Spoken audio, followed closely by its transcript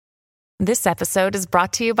This episode is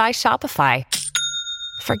brought to you by Shopify.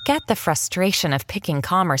 Forget the frustration of picking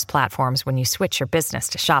commerce platforms when you switch your business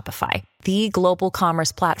to Shopify, the global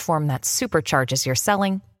commerce platform that supercharges your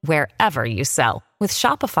selling wherever you sell. With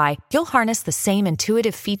Shopify, you'll harness the same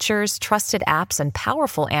intuitive features, trusted apps, and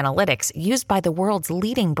powerful analytics used by the world's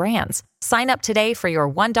leading brands. Sign up today for your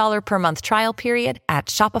 $1 per month trial period at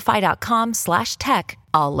shopify.com/tech,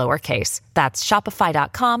 all lowercase. That's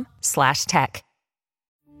shopify.com/tech.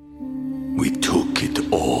 We took it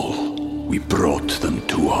all. We brought them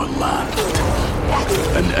to our land.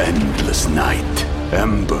 An endless night,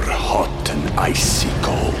 ember hot and icy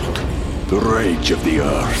cold. The rage of the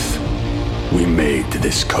earth. We made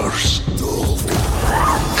this curse.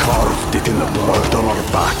 Carved it in the blood on our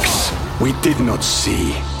backs. We did not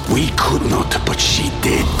see. We could not, but she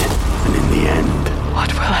did. And in the end...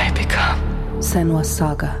 What will I become? Senua's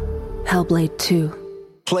Saga. Hellblade 2.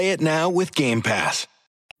 Play it now with Game Pass.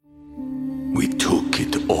 We took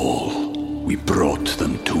it all. We brought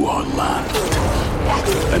them to our land.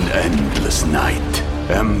 An endless night,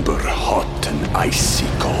 ember hot and icy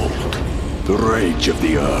cold. The rage of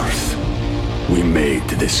the earth. We made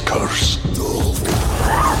this curse.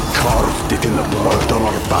 Carved it in the blood on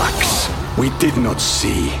our backs. We did not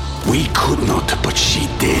see. We could not, but she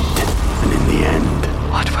did. And in the end...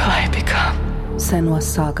 What will I become? Senua's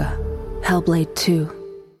Saga. Hellblade 2.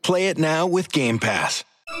 Play it now with Game Pass.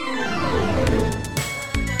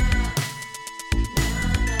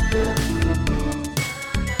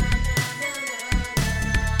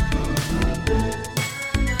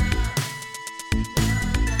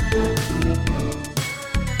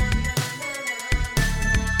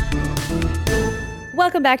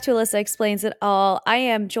 Welcome back to Alyssa Explains It All. I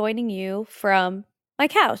am joining you from my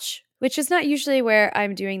couch, which is not usually where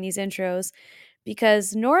I'm doing these intros,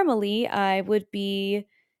 because normally I would be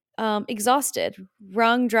exhausted,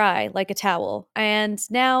 wrung dry like a towel. And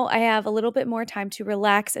now I have a little bit more time to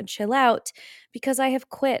relax and chill out because I have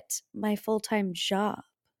quit my full-time job.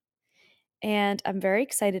 And I'm very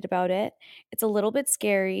excited about it. It's a little bit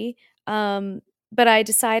scary. But I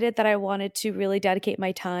decided that I wanted to really dedicate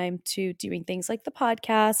my time to doing things like the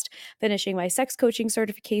podcast, finishing my sex coaching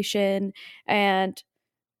certification, and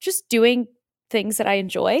just doing things that I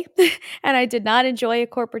enjoy. And I did not enjoy a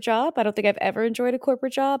corporate job. I don't think I've ever enjoyed a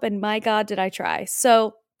corporate job. And my God, did I try.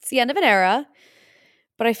 So it's the end of an era,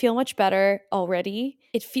 but I feel much better already.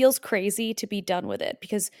 It feels crazy to be done with it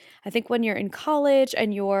because I think when you're in college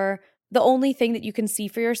and the only thing that you can see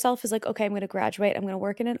for yourself is like, okay, I'm going to graduate, I'm going to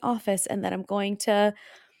work in an office, and then I'm going to,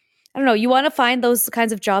 I don't know, you want to find those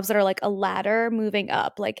kinds of jobs that are like a ladder moving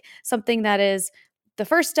up, like something that is the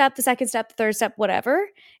first step, the second step, the third step, whatever.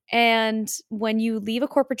 And when you leave a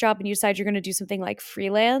corporate job and you decide you're going to do something like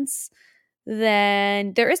freelance,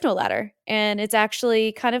 then there is no ladder. And it's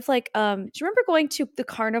actually kind of like, do you remember going to the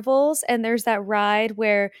carnivals and there's that ride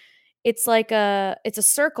where it's like it's a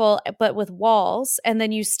circle but with walls, and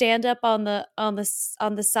then you stand up on the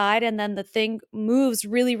side, and then the thing moves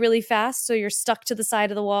really, really fast, so you're stuck to the side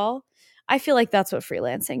of the wall. I feel like that's what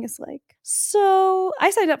freelancing is like. So I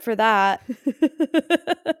signed up for that.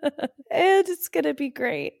 And it's gonna be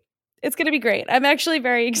great. It's gonna be great. I'm actually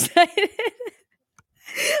very excited.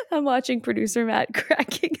 I'm watching producer Matt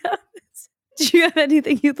cracking up. Do you have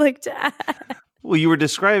anything you'd like to add? Well, you were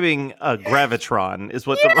describing a Gravitron is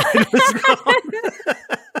what the ride was called.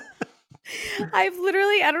 I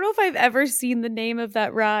don't know if I've ever seen the name of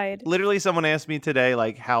that ride. Literally, someone asked me today,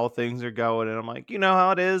 like, how things are going. And I'm like, you know how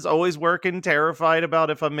it is. Always working, terrified about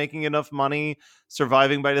if I'm making enough money,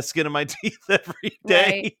 surviving by the skin of my teeth every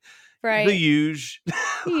day. Right. The huge.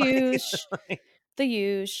 The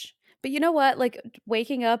huge. But you know what? Like,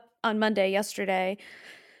 waking up on Monday yesterday,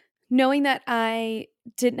 knowing that I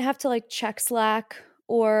didn't have to like check Slack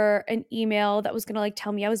or an email that was going to like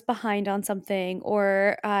tell me I was behind on something,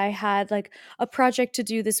 or I had like a project to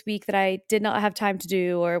do this week that I did not have time to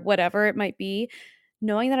do, or whatever it might be,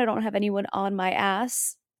 knowing that I don't have anyone on my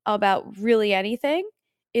ass about really anything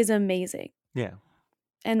is amazing. Yeah.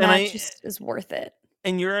 And that just is worth it.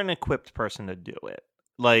 And you're an equipped person to do it.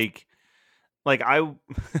 Like I,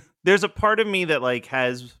 there's a part of me that like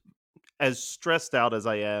has, as stressed out as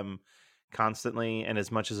I am constantly, and as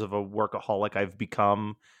much as of a workaholic I've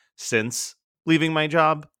become since leaving my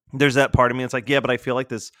job, there's that part of me that's like, yeah, but I feel like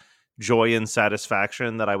this joy and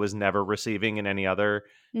satisfaction that I was never receiving in any other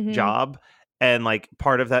job. And like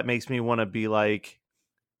part of that makes me want to be like,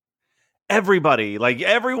 everybody, like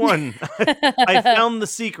everyone, I found the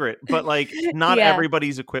secret, but like not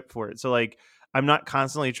everybody's equipped for it. So like, I'm not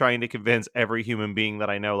constantly trying to convince every human being that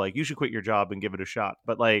I know, like, you should quit your job and give it a shot.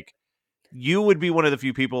 But like, you would be one of the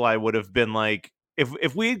few people I would have been like,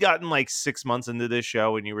 if we had gotten like 6 months into this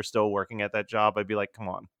show and you were still working at that job, I'd be like, come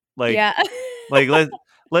on, like, Yeah. like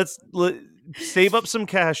let's save up some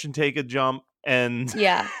cash and take a jump and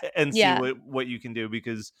Yeah. and see Yeah. what you can do,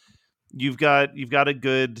 because you've got a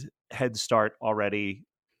good head start already.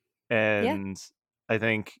 Yeah. And I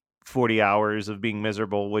think 40 hours of being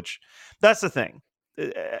miserable, which that's the thing.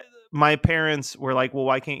 My parents were like, well,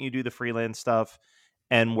 why can't you do the freelance stuff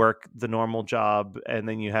and work the normal job? And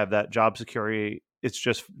then you have that job security. It's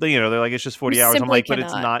just, they're like, it's just You 40 hours. I'm simply like, but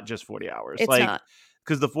it's cannot. not just 40 hours. It's Like, not.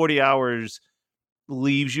 because the 40 hours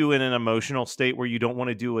leaves you in an emotional state where you don't want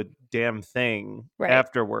to do a damn thing Right.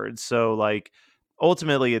 afterwards. So like,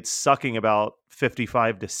 ultimately it's sucking about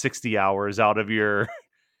 55 to 60 hours out of your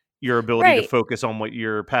ability to Right. focus on what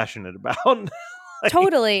you're passionate about. Like,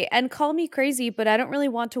 Totally. And call me crazy, but I don't really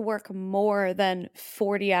want to work more than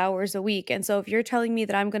 40 hours a week. And so if you're telling me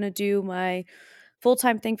that I'm going to do my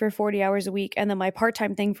full-time thing for 40 hours a week and then my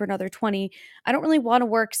part-time thing for another 20, I don't really want to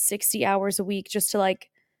work 60 hours a week just to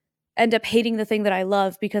like end up hating the thing that I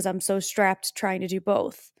love because I'm so strapped trying to do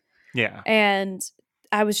both. yeah. And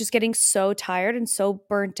I was just getting so tired and so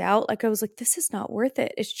burnt out. Like I was like, this is not worth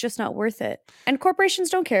it. It's just not worth it. And corporations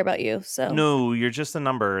don't care about you. So No, you're just a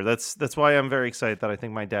number. That's why I'm very excited that I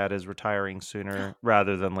think my dad is retiring sooner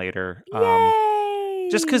rather than later.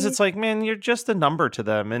 Just because yay. it's like, man, you're just a number to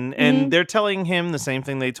them. And Mhm. they're telling him the same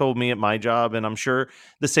thing they told me at my job. And I'm sure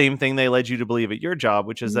the same thing they led you to believe at your job,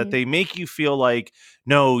 which is that Mhm. they make you feel like,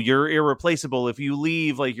 no, you're irreplaceable. If you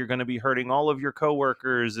leave, like, you're going to be hurting all of your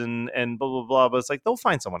coworkers and blah, blah, blah. But it's like, they'll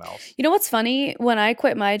find someone else. You know what's funny? When I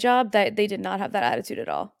quit my job, that they did not have that attitude at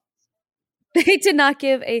all. They did not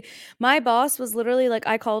give a my boss was literally like,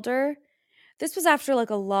 I called her. This was after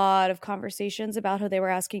like a lot of conversations about how they were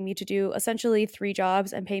asking me to do essentially 3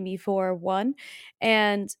 jobs and pay me for 1.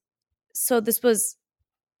 And so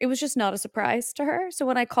it was just not a surprise to her. So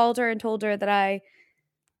when I called her and told her that I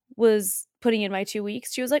was putting in my 2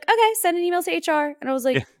 weeks, she was like, "Okay, send an email to HR." And I was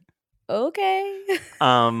Yeah. like, "Okay."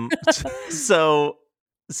 Um, so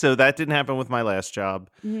that didn't happen with my last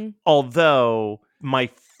job. Mhm. Although my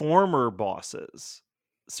former bosses,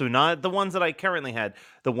 so not the ones that I currently had,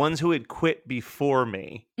 the ones who had quit before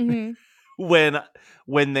me, Mhm.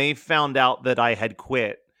 when they found out that I had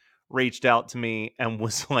quit, reached out to me and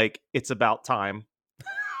was like, "It's about time."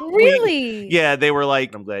 We Really? Yeah, they were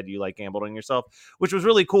like, "I'm glad you like gambled on yourself," which was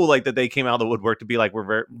really cool. Like that they came out of the woodwork to be like, "We're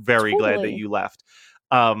very, very glad that Totally. you left."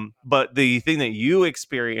 But the thing that you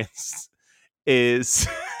experienced is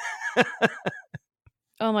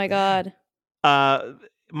Oh my god. uh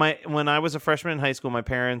my when I was a freshman in high school, my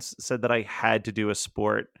parents said that I had to do a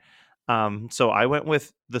sport. So I went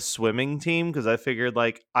with the swimming team because I figured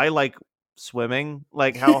like I like swimming.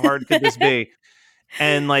 Like how hard could this be?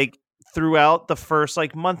 And like throughout the first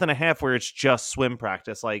like month and a half where it's just swim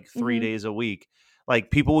practice, like 3 Mhm. days a week,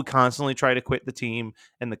 like people would constantly try to quit the team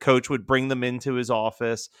and the coach would bring them into his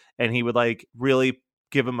office and he would like really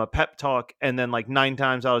give them a pep talk. And then like 9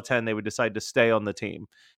 times out of 10, they would decide to stay on the team.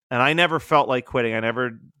 And I never felt like quitting. I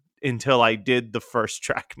never until I did the first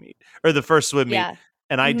track meet or the first swim meet. Yeah.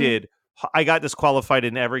 And I Mhm. did. I got disqualified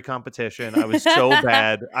in every competition. I was so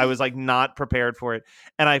bad. I was like not prepared for it.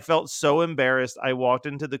 And I felt so embarrassed. I walked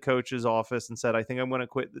into the coach's office and said, I think I'm going to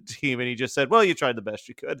quit the team. And he just said, well, you tried the best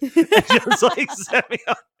you could. And just like sent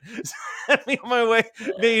me on my way,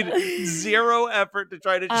 made zero effort to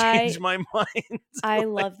try to change I my mind. I Like,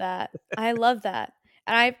 love that. I love that.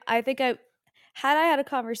 And I think I had a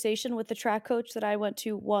conversation with the track coach that I went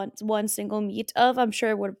to one single meet of, I'm sure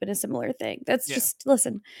it would have been a similar thing. That's yeah. just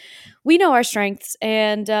listen, we know our strengths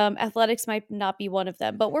and athletics might not be one of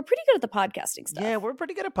them, but we're pretty good at the podcasting Yeah, stuff. we're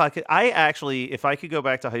pretty good at pocket. I actually, if I could go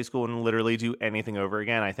back to high school and literally do anything over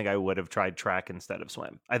again, I think I would have tried track instead of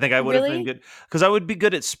swim. I think I would have been Really? good because I would be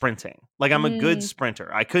good at sprinting. Like I'm a good Mm, sprinter.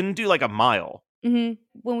 I couldn't do like a mile. mhm.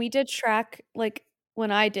 When we did track, like when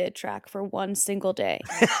I did track for one single day.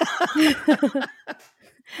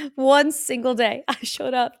 One single day, I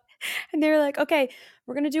showed up and they were like, "Okay,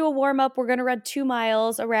 we're gonna do a warm up. We're gonna run 2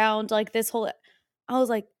 miles around like this whole." I was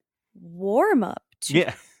like, "Warm up?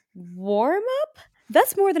 Yeah, Warm up?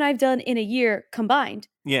 That's more than I've done in a year combined.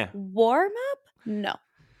 yeah. Warm up? No,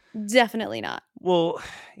 definitely not." Well,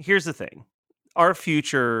 here's the thing. Our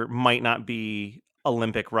future might not be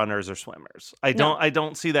Olympic runners or swimmers. No. I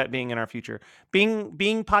don't see that being in our future. Being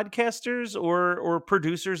podcasters or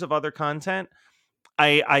producers of other content,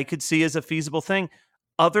 I could see as a feasible thing.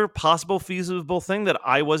 Other possible feasible thing that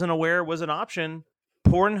I wasn't aware was an option,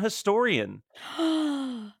 porn historian.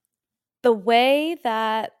 The way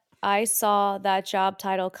that I saw that job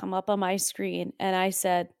title come up on my screen and I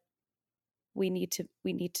said, we need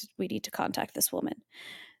to contact this woman.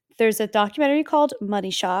 There's a documentary called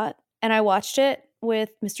Moneyshot, and I watched it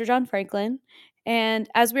with Mr. John Franklin. And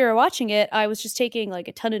as we were watching it, I was just taking like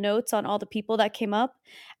a ton of notes on all the people that came up.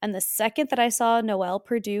 And the second that I saw Noelle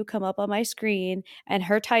Perdue come up on my screen and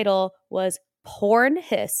her title was Porn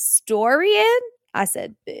Historian, I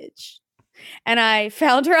said, bitch. And I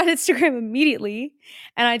found her on Instagram immediately,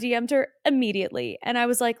 and I DM'd her immediately. And I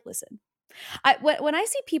was like, listen, when I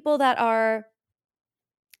see people that are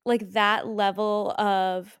like that level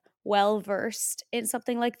of well-versed in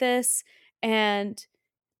something like this, and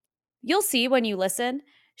you'll see when you listen,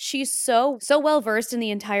 she's so well-versed in the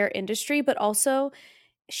entire industry, but also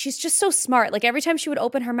she's just so smart. Like every time she would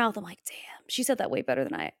open her mouth, I'm like, damn, she said that way better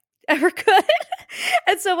than I ever could.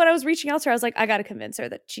 And so when I was reaching out to her, I was like, I got to convince her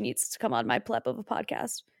that she needs to come on my pleb of a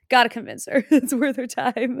podcast. Got to convince her. It's worth her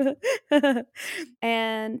time.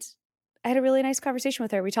 And I had a really nice conversation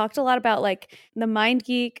with her. We talked a lot about like the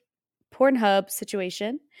MindGeek Pornhub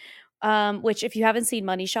situation, which if you haven't seen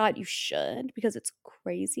Moneyshot, you should, because it's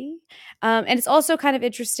crazy. And it's also kind of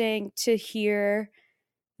interesting to hear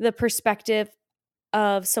the perspective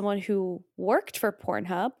of someone who worked for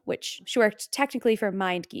Pornhub, which she worked technically for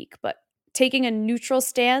MindGeek, but taking a neutral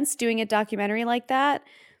stance, doing a documentary like that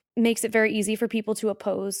makes it very easy for people to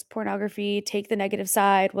oppose pornography, take the negative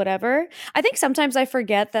side, whatever. I think sometimes I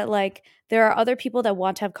forget that like there are other people that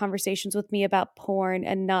want to have conversations with me about porn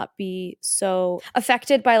and not be so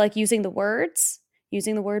affected by like using the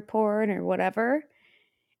word porn or whatever.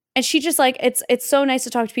 And she just like, it's so nice to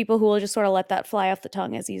talk to people who will just sort of let that fly off the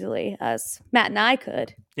tongue as easily as Matt and I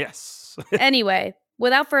could. Yes. Anyway,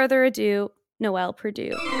 without further ado, Noelle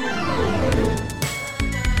Perdue.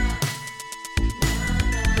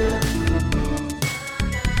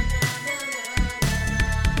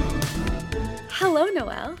 Hello,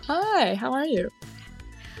 Noelle. Hi, how are you?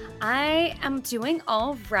 I am doing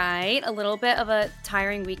all right. A little bit of a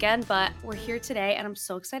tiring weekend, but we're here today and I'm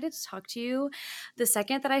so excited to talk to you. The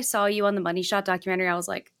second that I saw you on the Moneyshot documentary, I was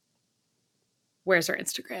like, where's her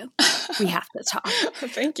Instagram? We have to talk.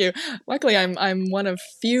 Thank you. Luckily, I'm one of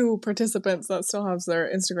few participants that still has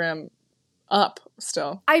their Instagram up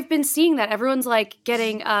still. I've been seeing that everyone's like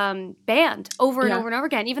getting banned over and over and over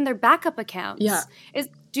again, even their backup accounts. Yeah.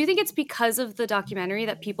 Do you think it's because of the documentary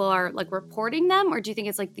that people are like reporting them, or do you think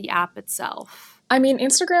it's like the app itself? I mean,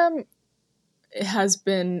 Instagram has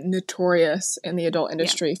been notorious in the adult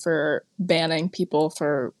industry for banning people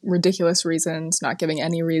for ridiculous reasons, not giving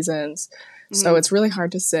any reasons. So it's really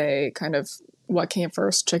hard to say kind of what came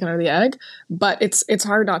first, chicken or the egg. But it's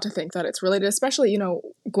hard not to think that it's related, especially, you know,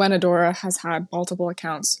 Gwen Adora has had multiple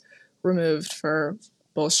accounts removed for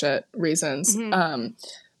bullshit reasons.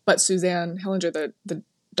 But Suzanne Hillinger,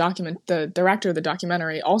 the director of the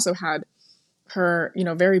documentary, also had her, you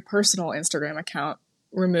know, very personal Instagram account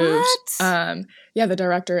removed. What? The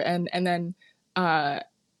director, and then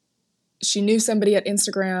she knew somebody at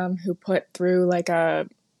Instagram who put through like a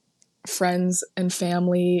friends and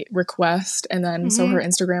family request, and then so her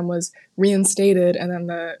Instagram was reinstated, and then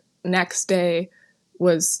the next day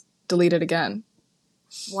was deleted again.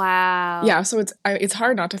 Wow. Yeah, so it's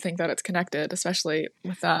hard not to think that it's connected, especially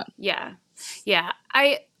with that. Yeah.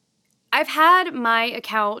 I've had my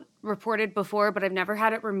account reported before, but I've never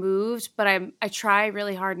had it removed. But I try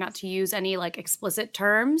really hard not to use any like explicit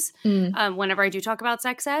terms whenever I do talk about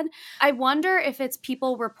sex ed. I wonder if it's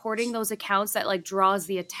people reporting those accounts that like draws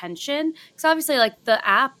the attention. Because obviously, like the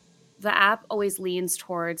app always leans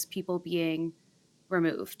towards people being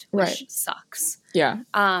removed, which sucks. Yeah.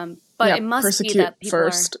 But it must persecute be that people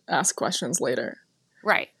first, ask questions later.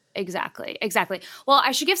 Right. Exactly. Well,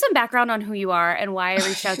 I should give some background on who you are and why I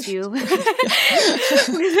reached out to you.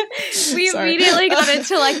 we immediately got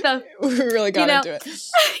into like we really got into it.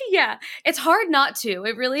 Yeah. It's hard not to.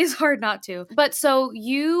 It really is hard not to. But so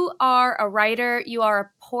you are a writer, you are a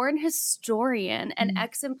porn historian, an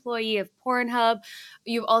ex-employee of Pornhub.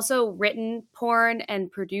 You've also written porn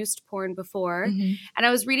and produced porn before. And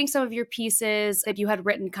I was reading some of your pieces that you had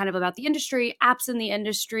written kind of about the industry, apps in the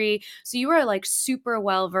industry. So you are like super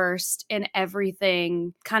well-versed in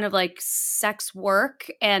everything kind of like sex work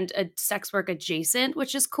and sex work adjacent,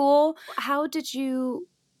 which is cool. How did you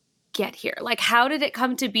get here? Like, how did it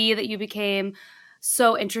come to be that you became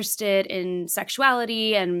so interested in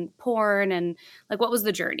sexuality and porn, and like what was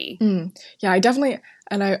the journey? Yeah, I definitely,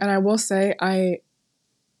 and I will say I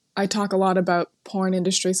talk a lot about porn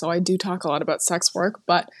industry, so I do talk a lot about sex work,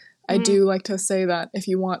 but I do like to say that if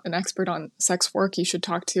you want an expert on sex work, you should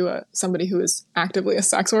talk to somebody who is actively a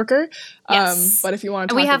sex worker. Yes. But if you want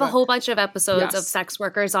to and talk we have about, a whole bunch of episodes of Yes. sex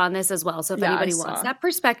workers on this as well. So if Yeah, I anybody wants saw. that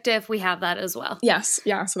perspective, we have that as well. Yes,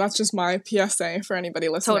 yeah. So that's just my PSA for anybody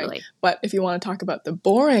listening. Totally. But if you want to talk about the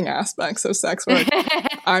boring aspects of sex work,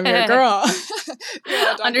 I'm your girl.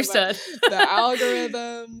 Understood. The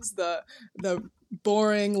algorithms, the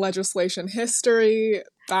boring legislation history.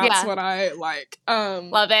 That's what I like.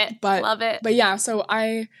 Love it. Love it. But yeah, so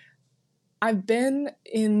I've been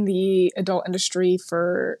in the adult industry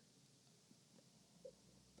for,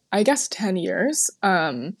 I guess, 10 years.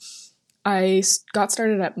 I got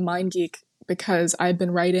started at MindGeek because I'd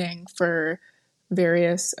been writing for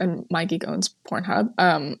various, and MindGeek owns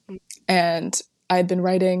Pornhub, and I'd been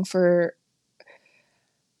writing for,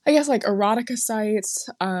 I guess, like erotica sites,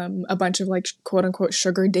 a bunch of like quote unquote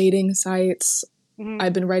sugar dating sites.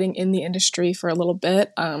 I've been writing in the industry for a little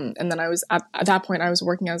bit. And then I was at that point, I was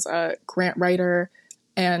working as a grant writer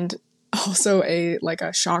and also a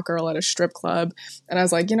shop girl at a strip club. And I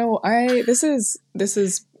was like, this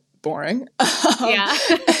is boring. Yeah.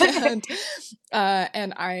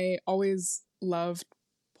 And I always loved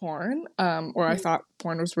porn, or I thought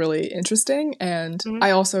porn was really interesting. And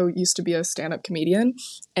I also used to be a stand-up comedian,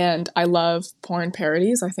 and I love porn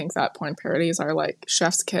parodies. I think that porn parodies are like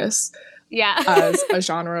chef's kiss as a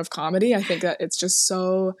genre of comedy. I think that it's just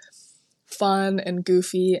so fun and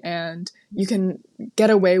goofy, and you can get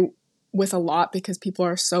away with a lot because people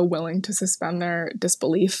are so willing to suspend their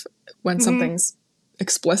disbelief when something's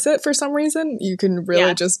explicit for some reason. You can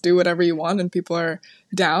really just do whatever you want and people are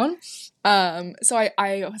down. So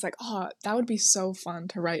I was like, oh, that would be so fun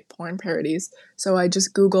to write porn parodies. So I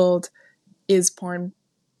just Googled, is porn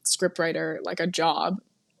scriptwriter like a job?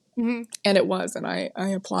 And it was, and I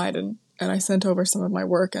applied and I sent over some of my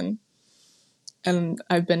work, and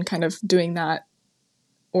I've been kind of doing that,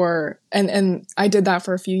 and I did that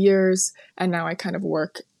for a few years, and now I kind of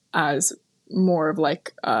work as more of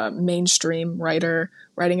like a mainstream writer,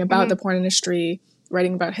 writing about the porn industry,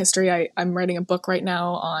 writing about history. I'm writing a book right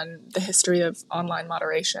now on the history of online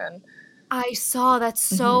moderation. I saw, that's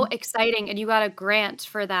so exciting. And you got a grant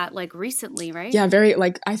for that like recently, right? Yeah,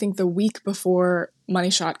 I think the week before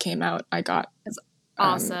Moneyshot came out, I got That's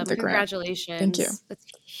awesome. the grant. Congratulations. Thank you. That's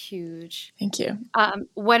huge. Thank you.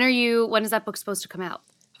 When is that book supposed to come out?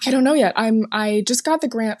 I don't know yet. I just got the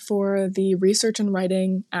grant for the research and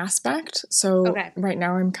writing aspect. So right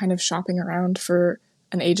now I'm kind of shopping around for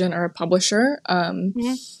an agent or a publisher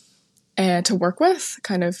and to work with,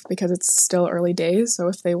 kind of, because it's still early days. So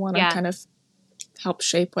if they want to kind of help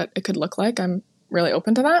shape what it could look like, I'm really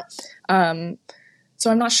open to that. So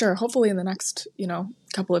I'm not sure. Hopefully in the next,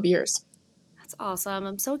 couple of years. That's awesome.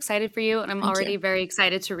 I'm so excited for you, and I'm already very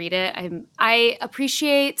excited to read it. I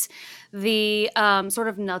appreciate the sort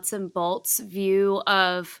of nuts and bolts view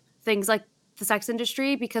of things like the sex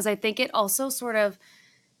industry, because I think it also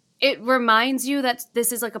it reminds you that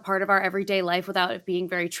this is like a part of our everyday life without it being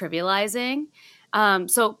very trivializing.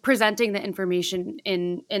 So presenting the information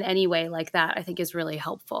in any way like that, I think, is really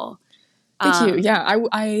helpful. Thank you. Yeah,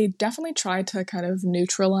 I definitely try to kind of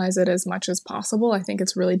neutralize it as much as possible. I think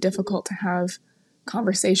it's really difficult to have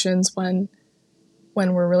conversations when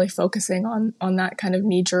we're really focusing on that kind of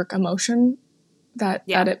knee-jerk emotion that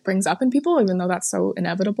it brings up in people, even though that's so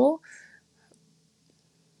inevitable.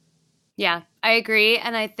 Yeah, I agree.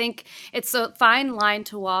 And I think it's a fine line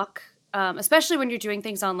to walk, especially when you're doing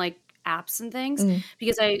things on like apps and things,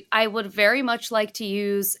 because I would very much like to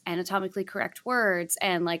use anatomically correct words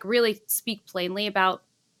and like really speak plainly about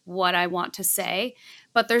what I want to say.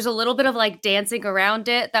 But there's a little bit of like dancing around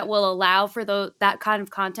it that will allow for that kind of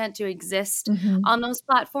content to exist on those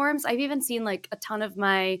platforms. I've even seen like a ton of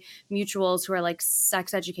my mutuals who are like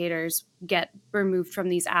sex educators get removed from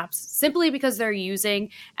these apps simply because they're using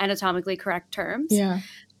anatomically correct terms. Yeah.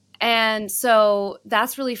 And so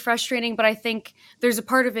that's really frustrating. But I think there's a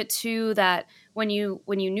part of it too that when you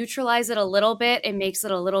neutralize it a little bit, it makes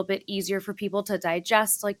it a little bit easier for people to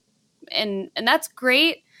digest. Like, and that's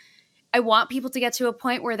great. I want people to get to a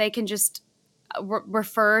point where they can just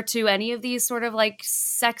refer to any of these sort of like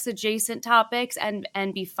sex adjacent topics and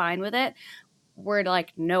be fine with it. We're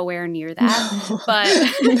like nowhere near that, but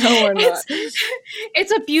no, we're not.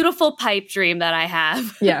 It's a beautiful pipe dream that I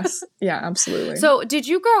have. Yes. Yeah, absolutely. So did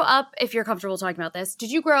you grow up, if you're comfortable talking about this,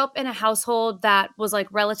 did you grow up in a household that was like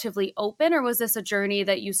relatively open, or was this a journey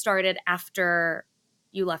that you started after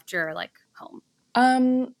you left your like home?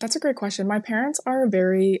 That's a great question. My parents are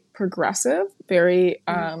very progressive, very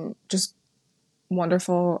just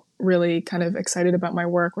wonderful, really kind of excited about my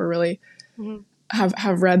work. We're really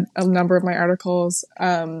have read a number of my articles,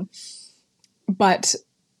 but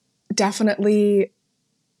definitely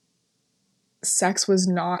sex was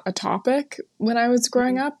not a topic when I was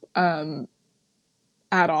growing up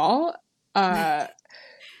at all. I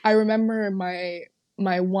remember my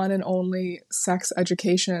one and only sex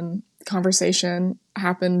education conversation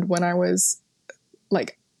happened when I was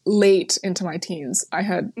like late into my teens.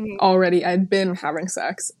 I'd been having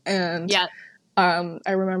sex, and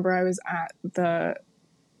I remember I was at the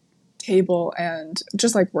table and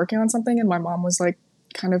just like working on something, and my mom was like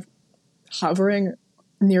kind of hovering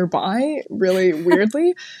nearby really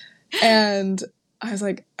weirdly, and I was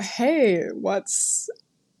like, hey, what's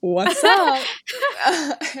up?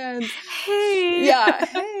 And hey. Yeah,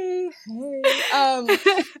 hey.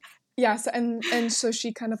 Yes, and so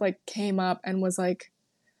she kind of like came up and was like,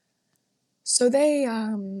 so they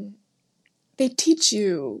teach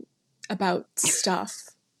you about stuff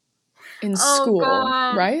in school,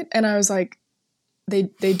 God. right? And I was like, they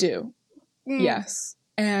do. Yes.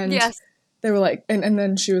 And yes. they were like, and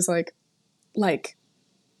then she was like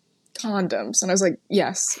condoms. And I was like,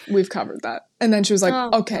 yes, we've covered that. And then she was like,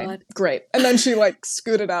 okay, God. great. And then she like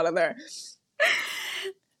scooted out of there.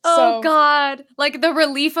 Oh God. Like the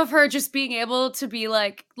relief of her just being able to be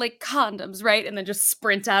like condoms, right? And then just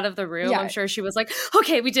sprint out of the room. Yeah. I'm sure she was like,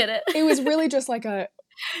 okay, we did it. It was really just like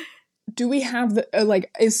do we have the,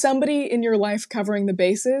 is somebody in your life covering the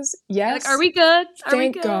bases? Yes. Like, are we good?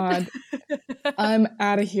 Thank God. I'm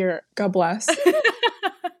out of here. God bless.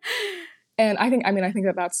 And I think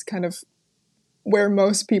that that's kind of where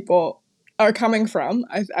most people are coming from.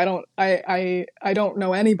 I don't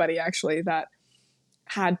know anybody actually that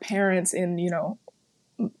had parents in,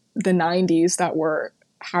 the 90s that were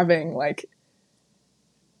having like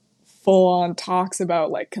full-on talks about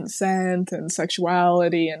like consent and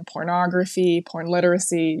sexuality and pornography, porn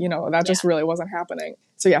literacy, that just really wasn't happening.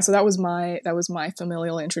 So that was my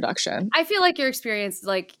familial introduction. I feel like your experience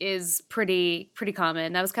like is pretty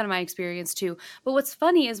common. That was kind of my experience too. But what's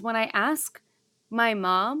funny is when I ask my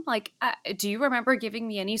mom, like, do you remember giving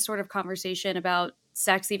me any sort of conversation about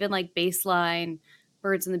sex, even like baseline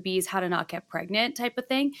birds and the bees, how to not get pregnant type of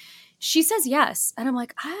thing? She says yes. And I'm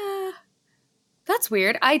like, that's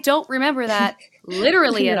weird. I don't remember that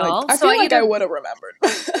literally at all. I feel like I would have remembered.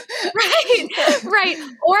 Right.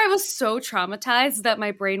 Or I was so traumatized that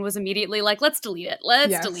my brain was immediately like, let's delete it.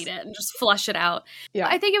 Let's delete it and just flush it out. Yeah.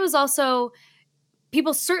 I think it was also,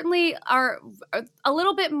 people certainly are a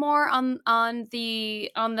little bit more on the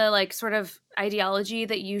like sort of ideology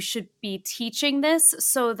that you should be teaching this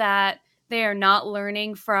so that they are not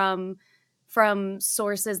learning from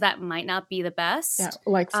sources that might not be the best. Yeah,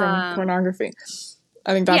 like from pornography.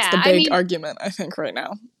 I think that's the big argument, I think, right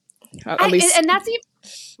now. At least. And that's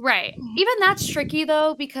right. Even that's tricky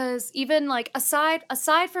though, because even like aside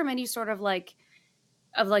from any sort of like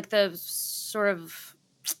the sort of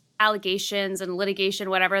allegations and litigation,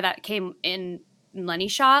 whatever that came in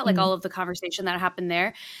Moneyshot, like all of the conversation that happened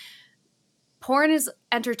there, porn is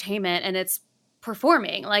entertainment and it's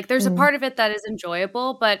performing. Like there's a part of it that is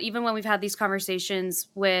enjoyable, but even when we've had these conversations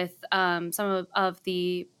with some of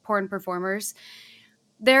the porn performers,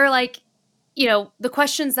 they're like, the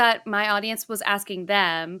questions that my audience was asking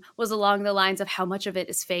them was along the lines of how much of it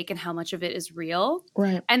is fake and how much of it is real.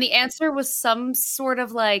 Right. And the answer was some sort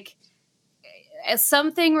of like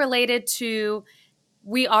something related to,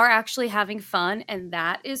 we are actually having fun and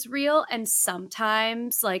that is real. And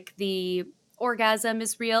sometimes like the orgasm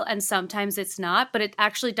is real and sometimes it's not, but it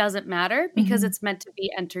actually doesn't matter because it's meant to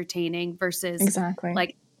be entertaining versus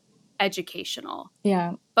like educational.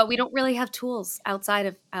 Yeah. But we don't really have tools outside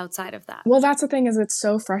of that. Well, that's the thing, is it's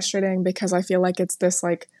so frustrating because I feel like it's this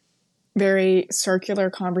like very circular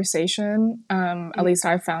conversation, at least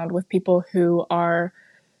I've found, with people who are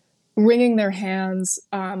wringing their hands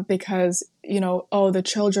because, the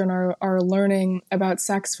children are learning about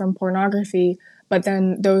sex from pornography. But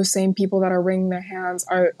then those same people that are wringing their hands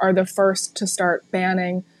are the first to start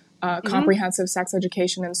banning comprehensive sex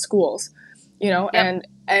education in schools,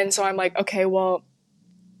 and so I'm like, okay, well,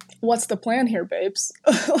 what's the plan here, babes?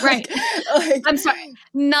 Right. I'm sorry,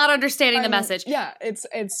 not understanding the message. Yeah,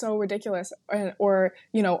 it's so ridiculous, or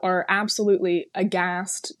are absolutely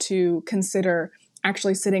aghast to consider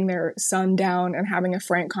actually sitting their son down and having a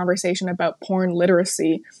frank conversation about porn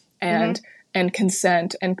literacy and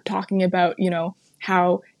consent, and talking about,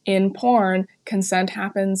 how in porn consent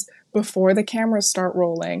happens before the cameras start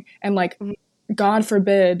rolling. And like, God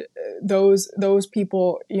forbid those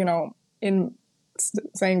people, in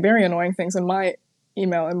saying very annoying things in my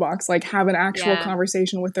email inbox, like have an actual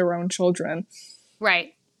conversation with their own children.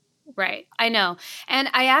 Right. Right. I know. And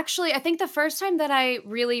I think the first time that I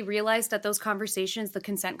really realized that those conversations, the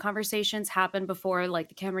consent conversations, happen before like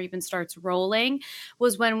the camera even starts rolling,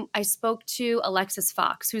 was when I spoke to Alexis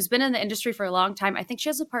Fox, who's been in the industry for a long time. I think she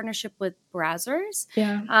has a partnership with Brazzers.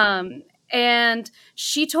 Yeah. And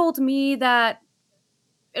she told me that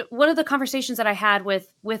one of the conversations that I had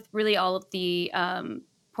with really all of the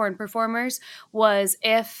porn performers was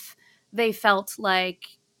if they felt like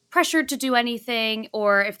pressured to do anything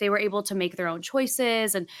or if they were able to make their own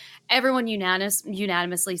choices. And everyone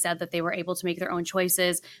unanimously said that they were able to make their own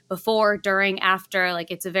choices before, during, after.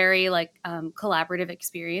 Like, it's a very like collaborative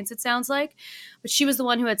experience, it sounds like. But she was the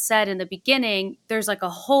one who had said in the beginning, there's like a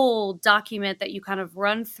whole document that you kind of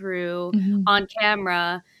run through on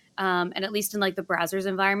camera. And at least in like the Brazzers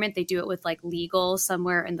environment, they do it with like legal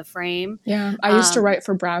somewhere in the frame. Yeah, I used to write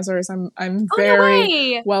for Brazzers. I'm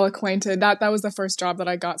very well acquainted. That was the first job that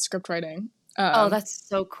I got, script writing. That's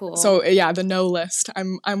so cool. So yeah, the no list.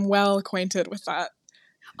 I'm well acquainted with that.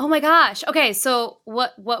 Oh my gosh. Okay, so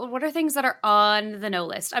what are things that are on the no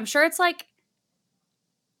list? I'm sure it's like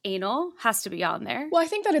anal has to be on there. Well, I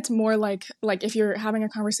think that it's more like if you're having a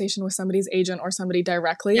conversation with somebody's agent or somebody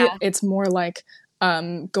directly, it's more like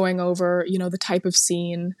going over, the type of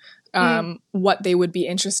scene, what they would be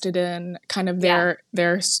interested in, kind of their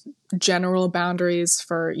general boundaries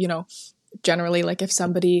for, generally, like if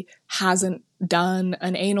somebody hasn't done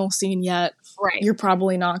an anal scene yet, you're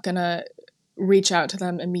probably not going to reach out to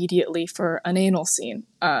them immediately for an anal scene.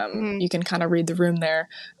 You can kind of read the room there,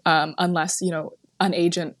 unless, an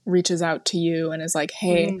agent reaches out to you and is like,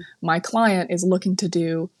 hey, my client is looking to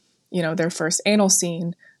do, their first anal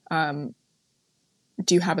scene.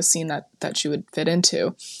 Do you have a scene that you would fit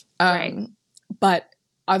into? But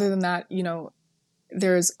other than that,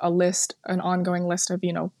 there's an ongoing list of,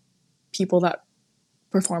 people that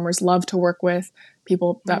performers love to work with,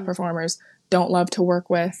 people that performers don't love to work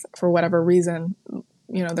with for whatever reason.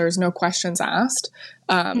 There's no questions asked.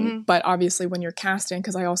 But obviously when you're casting,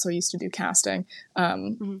 because I also used to do casting,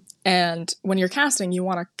 and when you're casting, you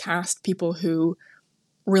want to cast people who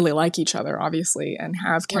really like each other, obviously, and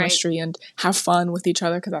have chemistry and have fun with each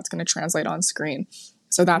other, because that's going to translate on screen.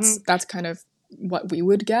 So that's kind of what we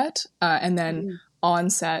would get. And then on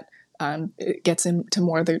set, it gets into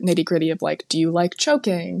more the nitty gritty of like, do you like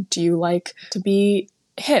choking? Do you like to be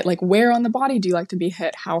hit? Like, where on the body do you like to be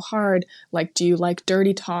hit? How hard? Like, do you like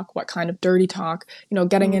dirty talk? What kind of dirty talk?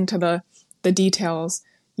 Getting into the details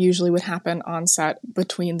usually would happen on set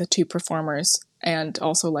between the two performers and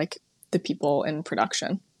also like the people in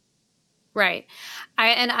production. Right.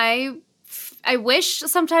 I wish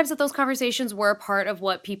sometimes that those conversations were part of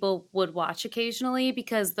what people would watch occasionally,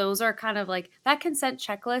 because those are kind of like that consent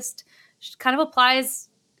checklist kind of applies,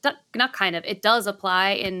 it does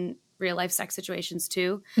apply in real life sex situations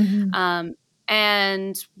too.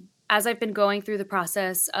 And as I've been going through the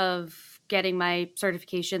process of getting my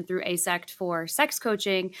certification through ASECT for sex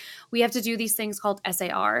coaching, we have to do these things called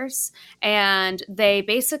SARs. And they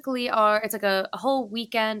basically it's like a whole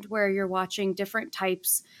weekend where you're watching different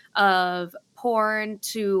types of porn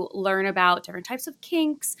to learn about different types of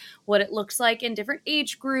kinks, what it looks like in different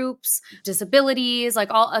age groups, disabilities,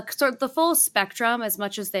 like all sort of the full spectrum as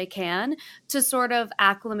much as they can, to sort of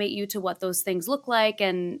acclimate you to what those things look like.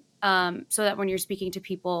 And so that when you're speaking to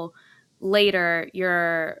people later,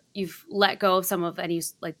 you've let go of some of any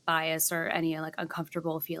like bias or any like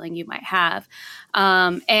uncomfortable feeling you might have.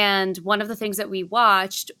 And one of the things that we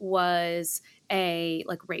watched was a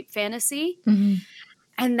like rape fantasy.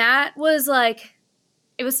 And that was like,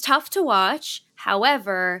 it was tough to watch.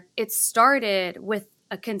 However, it started with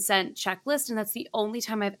a consent checklist, and that's the only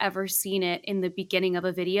time I've ever seen it in the beginning of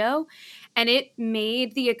a video. And it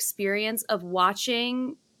made the experience of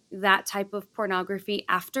watching that type of pornography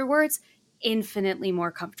afterwards infinitely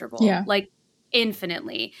more comfortable. Yeah. Like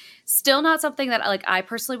infinitely. Still not something that like I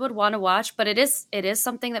personally would want to watch, but it is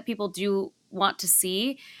something that people do want to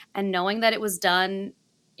see. And knowing that it was done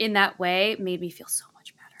in that way made me feel so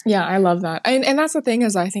much better. Yeah, I love that. And that's the thing,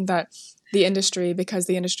 is I think that because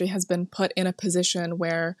the industry has been put in a position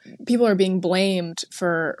where people are being blamed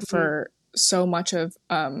for so much of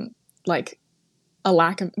like a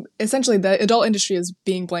lack of, essentially the adult industry is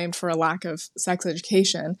being blamed for a lack of sex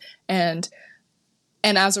education. And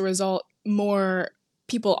as a result, more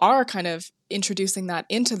people are kind of introducing that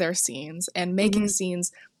into their scenes and making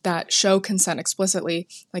scenes that show consent explicitly,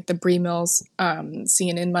 like the Brie Mills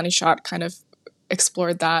scene in Moneyshot kind of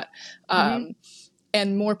explored that.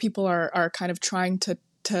 And more people are kind of trying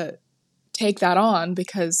to take that on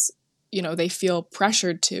because, they feel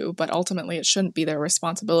pressured to, but ultimately it shouldn't be their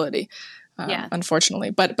responsibility. Unfortunately,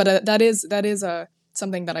 but that is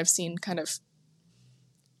something that I've seen kind of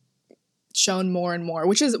shown more and more,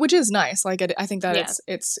 which is nice. Like I think that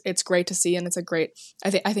it's great to see, and it's a great.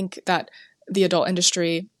 I think that the adult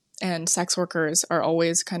industry and sex workers are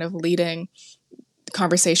always kind of leading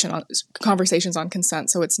conversations on consent.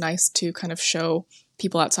 So it's nice to kind of show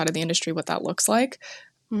people outside of the industry what that looks like.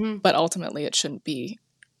 Mm-hmm. But ultimately, it shouldn't be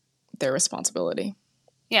their responsibility.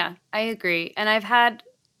 Yeah, I agree. And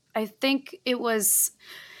I think it was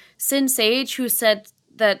Sin Sage who said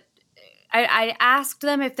that I asked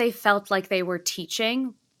them if they felt like they were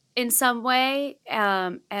teaching in some way.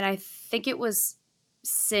 And I think it was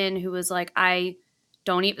Sin who was like, that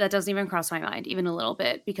doesn't even cross my mind even a little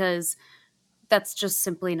bit, because that's just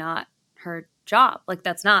simply not her job. Like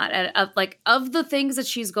that's not of the things that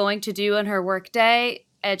she's going to do in her workday,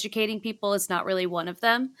 educating people is not really one of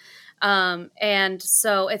them. And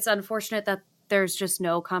so it's unfortunate that there's just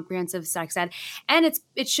no comprehensive sex ed, and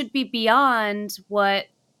it should be beyond what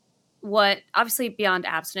obviously beyond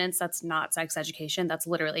abstinence. That's not sex education. That's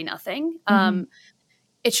literally nothing. Mm-hmm.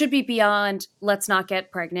 It should be beyond, let's not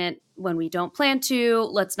get pregnant when we don't plan to.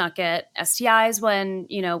 Let's not get STIs when,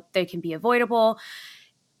 they can be avoidable.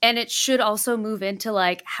 And it should also move into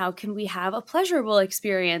like, how can we have a pleasurable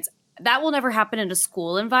experience? That will never happen in a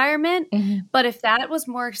school environment. Mm-hmm. But if that was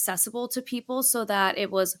more accessible to people so that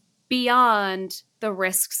it was beyond the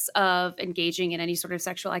risks of engaging in any sort of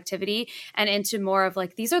sexual activity and into more of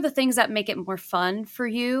like, these are the things that make it more fun for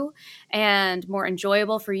you and more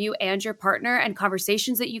enjoyable for you and your partner, and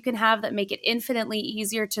conversations that you can have that make it infinitely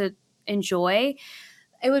easier to enjoy,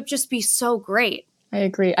 it would just be so great. I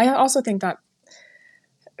agree. I also think that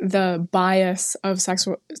the bias of sex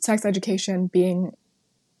education being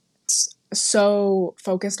so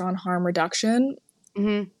focused on harm reduction,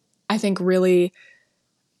 mm-hmm. I think really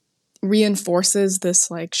reinforces this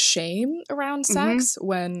like shame around sex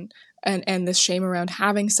mm-hmm. and this shame around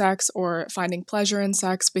having sex or finding pleasure in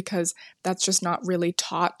sex, because that's just not really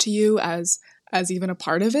taught to you as even a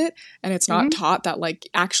part of it. And it's not mm-hmm. taught that like,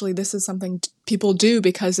 actually this is something people do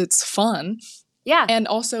because it's fun. Yeah. And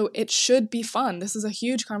also it should be fun. This is a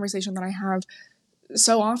huge conversation that I have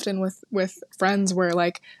so often with friends, where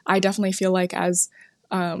like, I definitely feel like as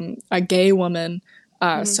a gay woman,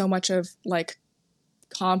 mm-hmm. so much of like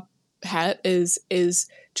het is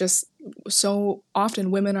just so often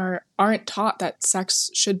women aren't taught that sex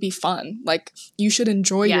should be fun. Like you should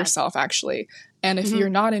enjoy yourself actually. And if mm-hmm. you're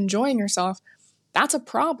not enjoying yourself, that's a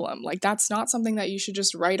problem. Like that's not something that you should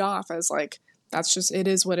just write off as like, that's just, it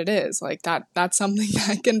is what it is. Like that's something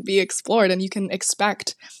that can be explored, and you can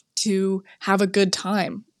expect to have a good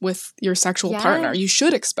time with your sexual partner. You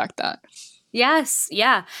should expect that. Yes.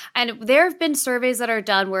 Yeah. And there have been surveys that are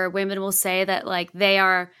done where women will say that like they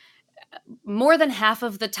are more than half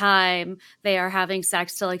of the time they are having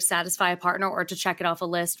sex to like satisfy a partner or to check it off a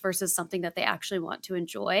list versus something that they actually want to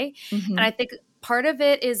enjoy. Mm-hmm. And I think part of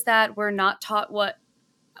it is that we're not taught what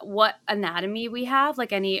anatomy we have,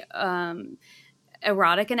 like any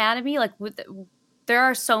erotic anatomy. Like there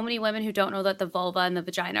are so many women who don't know that the vulva and the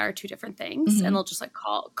vagina are two different things, mm-hmm. and they'll just like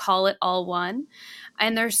call it all one.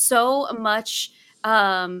 And there's so much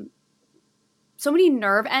so many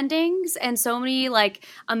nerve endings and so many like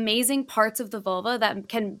amazing parts of the vulva that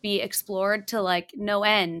can be explored to like no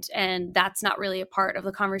end. And that's not really a part of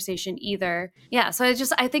the conversation either. Yeah. So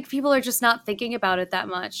I think people are just not thinking about it that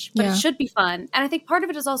much, but it should be fun. And I think part of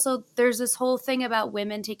it is also, there's this whole thing about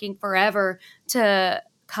women taking forever to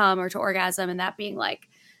come or to orgasm, and that being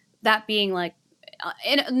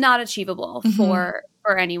not achievable mm-hmm.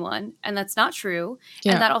 for anyone. And that's not true.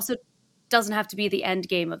 Yeah. And that also doesn't have to be the end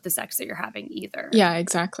game of the sex that you're having either. Yeah,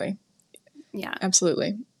 exactly. Yeah.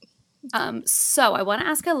 Absolutely. So I want to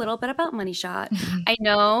ask a little bit about Moneyshot. Mm-hmm. I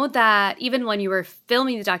know that even when you were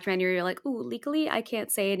filming the documentary, you're like, ooh, legally, I can't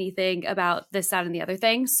say anything about this, that, and the other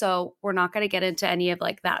thing. So we're not going to get into any of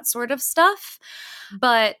like that sort of stuff.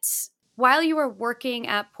 But while you were working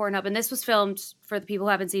at Pornhub, and this was filmed, for the people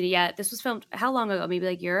who haven't seen it yet, this was filmed how long ago? Maybe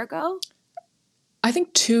like a year ago? I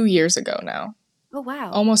think 2 years ago now. Oh,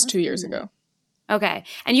 wow. Almost 2 years ago. Okay.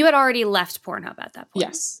 And you had already left Pornhub at that point?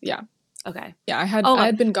 Yes. Yeah. Okay. Yeah, I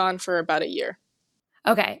had been gone for about a year.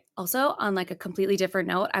 Okay. Also, on like a completely different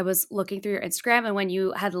note, I was looking through your Instagram, and when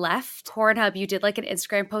you had left Pornhub, you did like an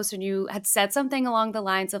Instagram post, and you had said something along the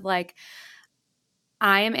lines of like,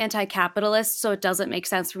 I am anti-capitalist, so it doesn't make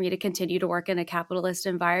sense for me to continue to work in a capitalist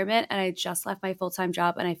environment. And I just left my full-time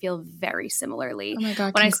job, and I feel very similarly. Oh my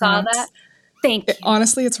God, when congrats. I saw that. Thank you.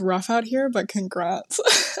 Honestly, it's rough out here, but congrats.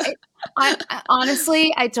 I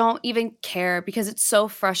honestly, I don't even care, because it's so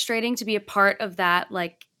frustrating to be a part of that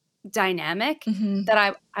like dynamic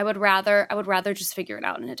that I would rather just figure it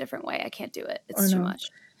out in a different way. I can't do it. It's too much.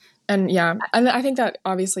 And yeah, and I think that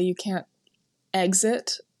obviously you can't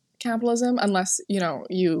exit capitalism unless,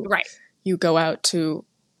 you go out to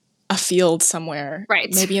a field somewhere,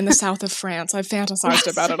 maybe in the south of France. I've fantasized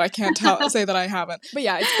about it. I can't say that I haven't. But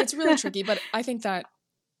yeah, it's really tricky. But I think that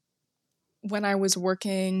when I was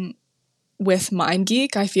working with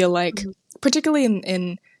MindGeek, I feel like, particularly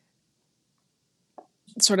in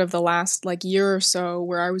sort of the last year or so,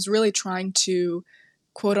 where I was really trying to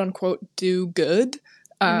quote unquote do good,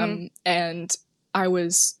 and I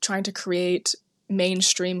was trying to create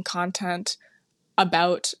mainstream content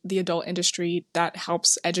about the adult industry that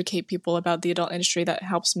helps educate people about the adult industry, that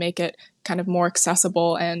helps make it kind of more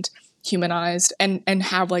accessible and humanized, and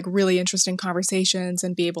have really interesting conversations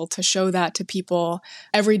and be able to show that to people.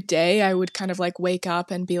 Every day I would kind of wake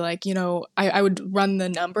up and be I would run the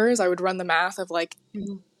numbers, I would run the math of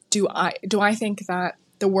do I think that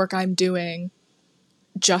the work I'm doing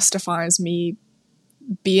justifies me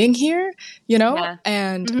being here,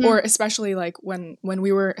 and or especially when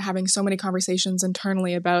we were having so many conversations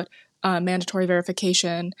internally about mandatory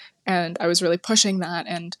verification, and I was really pushing that,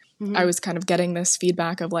 and I was kind of getting this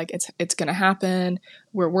feedback of it's going to happen,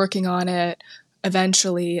 we're working on it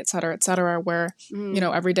eventually, et cetera, where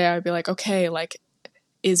every day I would be okay,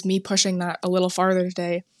 is me pushing that a little farther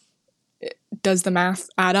today, does the math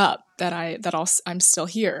add up that I'm still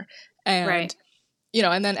here? And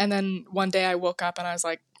and then one day I woke up and I was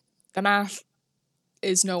like, the math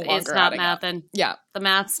is no longer it's not adding up. mathing. Yeah. The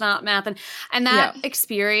math's not mathing. And that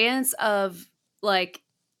experience of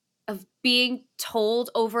being told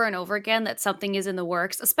over and over again that something is in the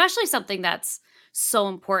works, especially something that's so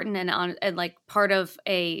important and part of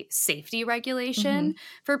a safety regulation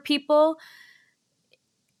for people,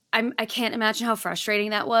 I can't imagine how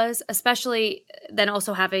frustrating that was, especially then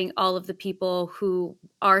also having all of the people who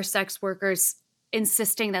are sex workers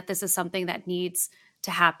insisting that this is something that needs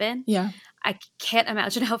to happen. Yeah. I can't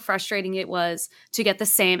imagine how frustrating it was to get the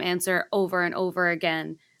same answer over and over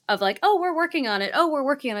again of oh, we're working on it. Oh, we're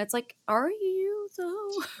working on it. It's are you though?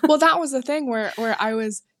 Well, that was the thing where I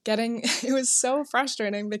was getting, it was so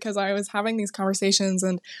frustrating because I was having these conversations,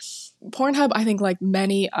 and Pornhub, I think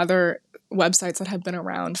many other websites that have been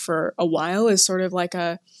around for a while, is sort of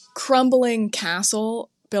a crumbling castle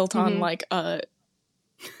built on a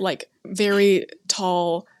very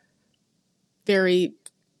tall, very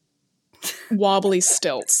wobbly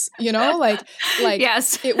stilts,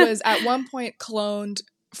 yes. It was at one point cloned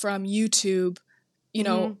from YouTube,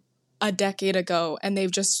 a decade ago, and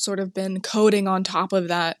they've just sort of been coding on top of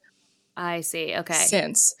that. I see. Okay.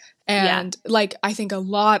 Since. And I think a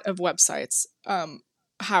lot of websites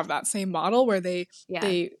have that same model where the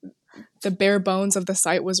bare bones of the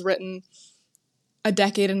site was written a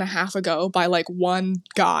decade and a half ago by one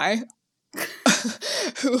guy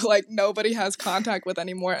who nobody has contact with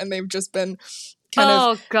anymore, and they've just been kind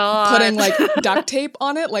of putting duct tape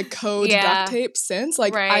on it, code duct tape since.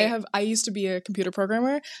 I used to be a computer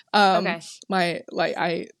programmer. That's my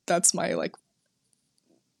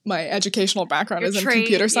educational background is in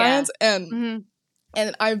computer science, and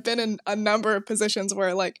I've been in a number of positions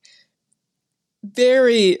where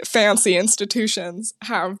very fancy institutions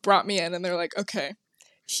have brought me in, and they're okay,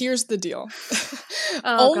 here's the deal.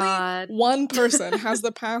 Only one person has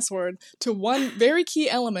the password to one very key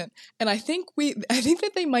element, and I think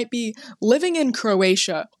that they might be living in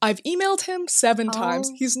Croatia. I've emailed him 7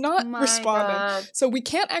 times. He's not responding. God. So we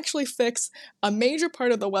can't actually fix a major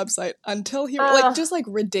part of the website until he just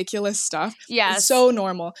ridiculous stuff. Yes. It's so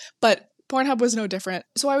normal. But Pornhub was no different.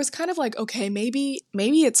 So I was kind of okay, maybe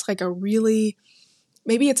it's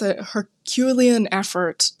maybe it's a Herculean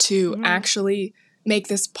effort to actually make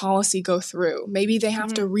this policy go through. Maybe they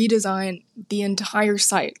have to redesign the entire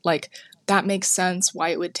site. That makes sense why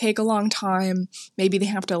it would take a long time. Maybe they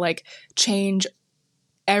have to change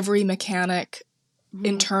every mechanic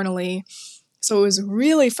internally. So it was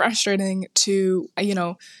really frustrating to,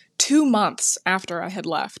 2 months after I had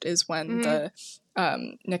left is when the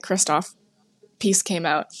Nick Kristof piece came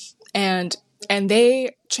out, and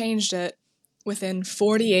they changed it within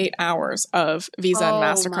 48 hours of Visa and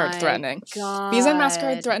MasterCard threatening. God. Visa and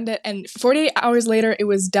MasterCard threatened it, and 48 hours later it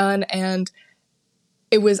was done, and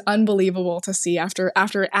it was unbelievable to see after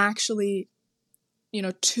actually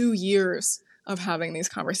 2 years of having these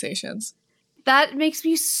conversations. That makes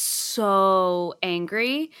me so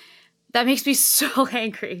angry. And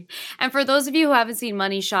for those of you who haven't seen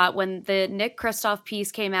Moneyshot, when the Nick Kristof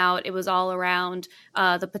piece came out, it was all around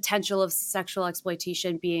the potential of sexual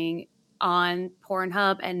exploitation being on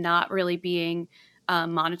Pornhub and not really being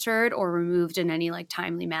monitored or removed in any like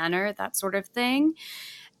timely manner, that sort of thing.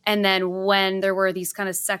 And then when there were these kind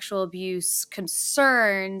of sexual abuse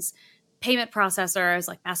concerns, payment processors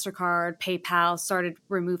like MasterCard, PayPal started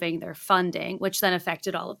removing their funding, which then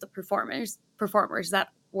affected all of the performers that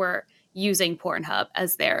were using Pornhub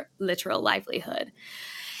as their literal livelihood.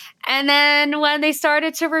 And then when they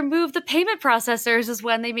started to remove the payment processors is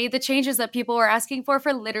when they made the changes that people were asking for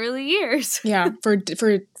literally years. Yeah, for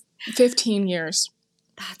 15 years.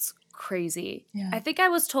 That's crazy. Yeah. I think I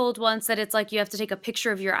was told once that it's like you have to take a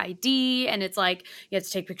picture of your ID, and it's like you have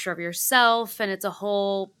to take a picture of yourself, and it's a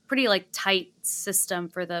whole pretty like tight system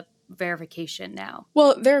for the verification now.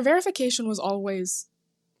 Well, their verification was always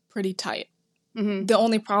pretty tight. Mm-hmm. The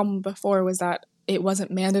only problem before was that it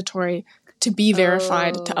wasn't mandatory to be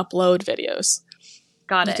verified to upload videos.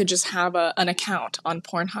 Got it. You could just have an account on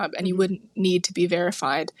Pornhub, and you wouldn't need to be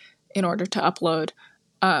verified in order to upload.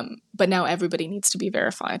 But now everybody needs to be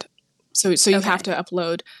verified. So you have to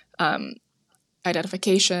upload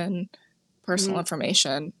identification, personal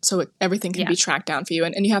information, so everything can be tracked down for you.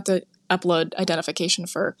 And you have to upload identification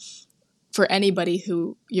for anybody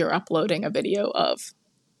who you're uploading a video of.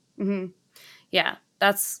 Mm-hmm. Yeah,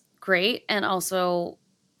 that's great. And also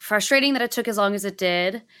frustrating that it took as long as it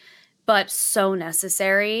did, but so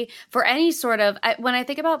necessary for any sort of, when I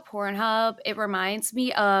think about Pornhub, it reminds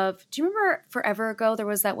me of, do you remember forever ago, there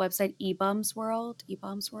was that website eBums World? It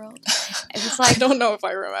was like, I don't know if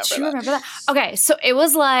I remember do you remember that? Okay, so it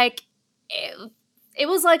was like, it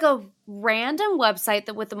was like a random website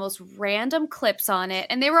that with the most random clips on it.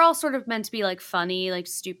 And they were all sort of meant to be like funny, like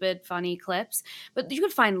stupid, funny clips. But you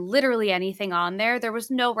could find literally anything on there. There was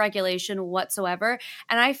no regulation whatsoever.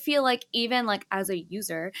 And I feel like even like as a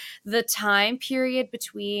user, the time period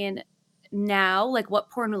between now, like what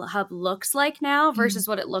Pornhub looks like now versus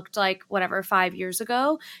what it looked like, whatever, 5 years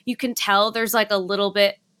ago, you can tell there's like a little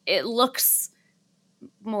bit, it looks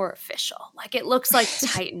more official. Like it looks like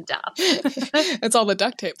tightened up. It's all the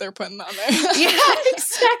duct tape they're putting on there. Yeah,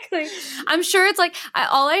 exactly. I'm sure it's like,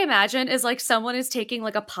 all I imagine is like someone is taking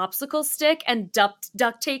like a popsicle stick and duct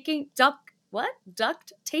taping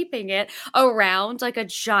it around like a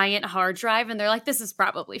giant hard drive. And they're like, this is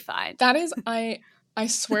probably fine. That is, I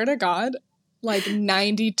swear to God, like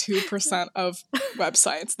 92% of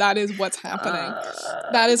websites. That is what's happening.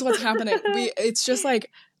 It's just like,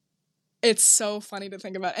 it's so funny to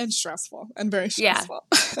think about and stressful and very stressful.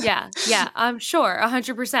 Yeah, I'm sure.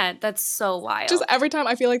 100%. That's so wild. Just every time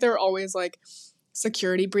I feel like there are always like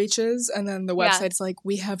security breaches, and then the website's like,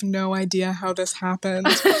 we have no idea how this happened.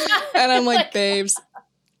 And I'm like, babes,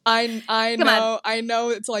 I know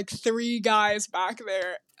it's like 3 guys back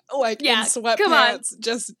there like in sweatpants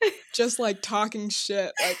just like talking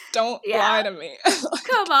shit. Like, don't lie to me.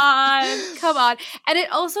 Come on. And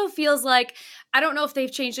it also feels like, I don't know if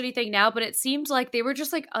they've changed anything now, but it seemed like they were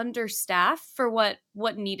just like understaffed for what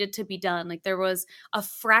needed to be done. Like there was a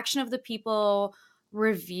fraction of the people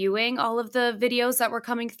reviewing all of the videos that were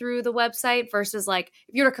coming through the website versus like,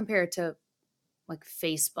 if you were to compare it to like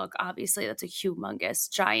Facebook, obviously that's a humongous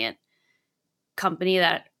giant company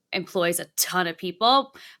that employs a ton of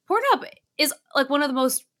people. Pornhub is like one of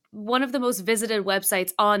the most visited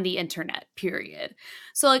websites on the internet, period.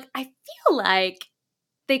 So like I feel like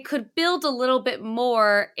they could build a little bit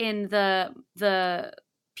more in the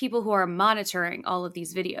people who are monitoring all of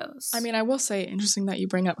these videos. I mean, I will say, interesting that you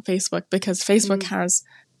bring up Facebook, because Facebook has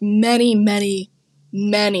many, many,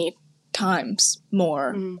 many times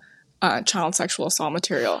more child sexual assault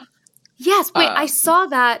material. Yes, wait, I saw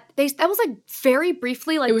that. That was like very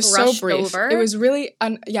briefly, like, it was brushed so brief. over. It was really,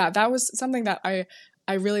 that was something that I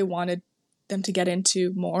really wanted them to get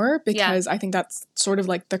into more, because I think that's sort of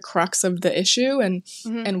like the crux of the issue,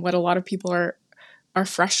 and what a lot of people are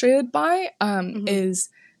frustrated by is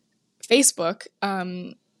Facebook.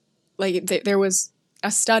 There was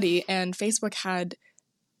a study, and Facebook had,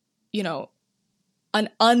 an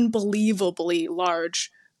unbelievably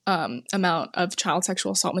large amount of child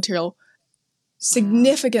sexual assault material,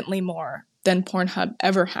 significantly more than Pornhub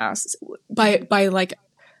ever has, by like,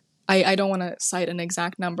 I don't want to cite an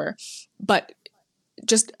exact number, but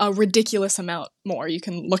just a ridiculous amount more. You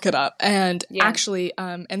can look it up. And actually,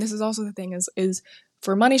 and this is also the thing, is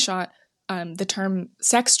for Moneyshot, the term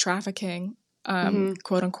sex trafficking,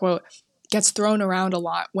 quote unquote, gets thrown around a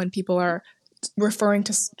lot when people are referring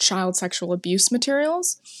to child sexual abuse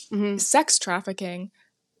materials. Sex trafficking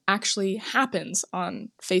actually happens on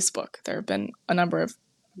Facebook. There have been a number of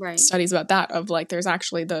studies about that, of like, there's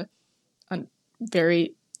actually a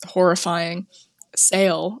very horrifying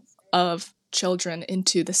sale of children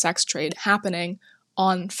into the sex trade happening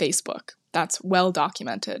on Facebook. That's well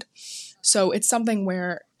documented. So it's something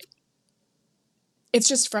where it's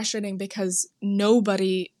just frustrating because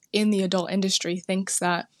nobody in the adult industry thinks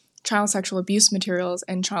that child sexual abuse materials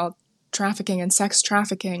and child trafficking and sex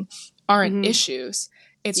trafficking aren't issues.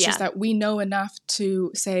 It's just that we know enough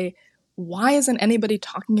to say, why isn't anybody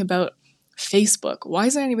talking about Facebook? Why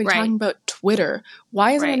isn't anybody talking about Twitter?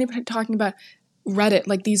 Why isn't anybody talking about Reddit?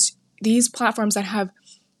 Like these platforms that have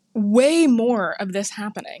way more of this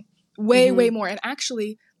happening. Way more. And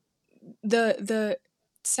actually the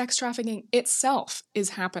sex trafficking itself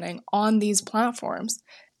is happening on these platforms.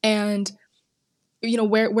 And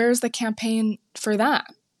where's the campaign for that?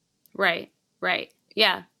 Right.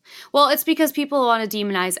 Yeah. Well, it's because people want to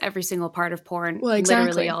demonize every single part of porn,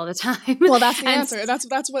 literally all the time. Well, that's the answer. That's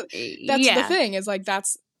the thing is like,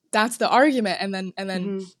 that's the argument. And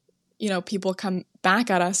then, people come back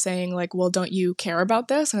at us saying like, well, don't you care about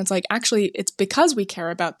this? And it's like, actually, it's because we care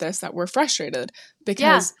about this that we're frustrated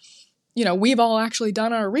because, we've all actually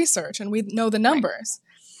done our research and we know the numbers.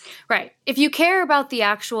 Right. If you care about the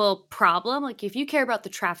actual problem, like if you care about the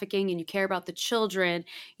trafficking and you care about the children,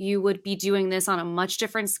 you would be doing this on a much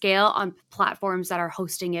different scale on platforms that are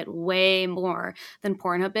hosting it way more than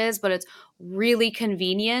Pornhub is. But it's really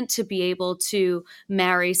convenient to be able to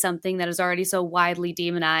marry something that is already so widely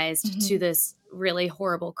demonized to this really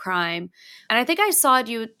horrible crime. And I think I saw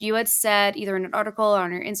you had said either in an article or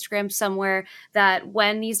on your Instagram somewhere that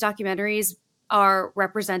when these documentaries are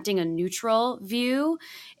representing a neutral view,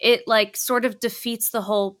 it like sort of defeats the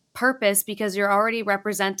whole purpose because you're already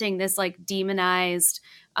representing this like demonized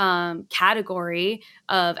category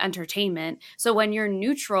of entertainment. So when you're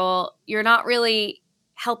neutral, you're not really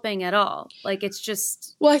helping at all. Like it's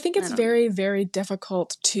just... Well, I think it's very, very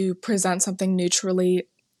difficult to present something neutrally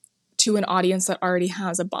to an audience that already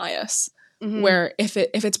has a bias. Where if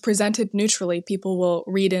it's presented neutrally, people will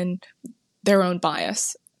read in their own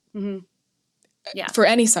bias. For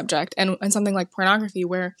any subject, and something like pornography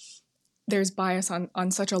where there's bias on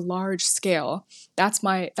such a large scale. That's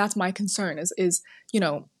my concern is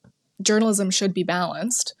journalism should be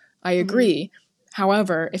balanced. I agree.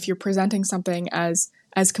 However, if you're presenting something as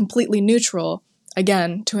completely neutral,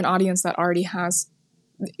 again, to an audience that already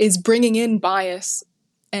is bringing in bias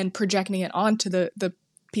and projecting it onto the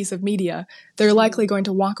piece of media, they're likely going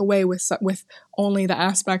to walk away with only the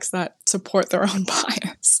aspects that support their own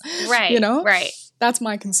bias. Right. Right. That's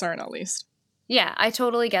my concern, at least. Yeah, I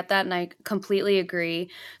totally get that, and I completely agree.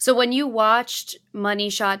 So when you watched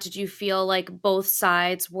Moneyshot, did you feel like both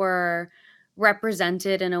sides were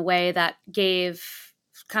represented in a way that gave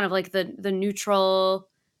kind of like the neutral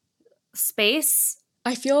space?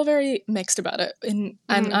 I feel very mixed about it. And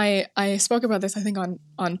I spoke about this, I think,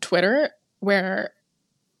 on Twitter, where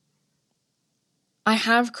I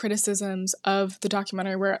have criticisms of the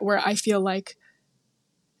documentary where I feel like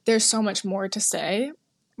there's so much more to say,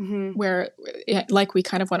 where, like we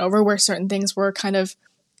kind of went over, where certain things were kind of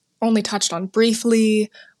only touched on briefly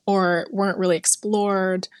or weren't really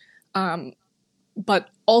explored. But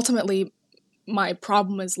ultimately, my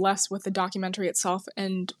problem is less with the documentary itself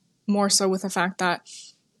and more so with the fact that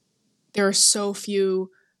there are so few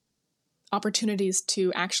opportunities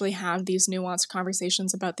to actually have these nuanced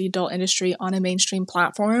conversations about the adult industry on a mainstream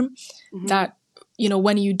platform that,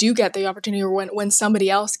 when you do get the opportunity or when somebody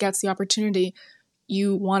else gets the opportunity,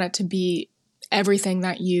 you want it to be everything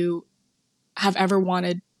that you have ever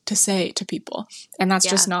wanted to say to people. And that's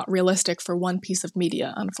just not realistic for one piece of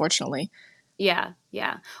media, unfortunately. Yeah.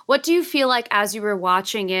 What do you feel like as you were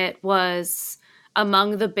watching it was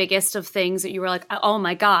among the biggest of things that you were like, oh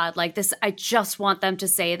my God, like this, I just want them to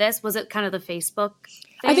say this? Was it kind of the Facebook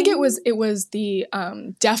thing? I think it was the,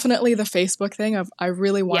 definitely the Facebook thing of, I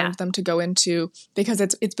really wanted them to go into, because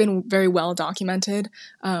it's been very well documented,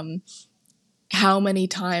 how many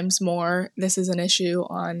times more this is an issue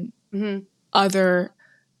on other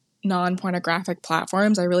non-pornographic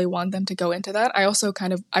platforms. I really want them to go into that. I also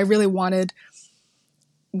I really wanted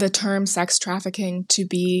the term sex trafficking to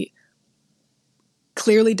be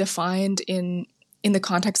clearly defined in the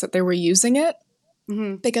context that they were using it.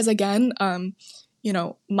 Because again,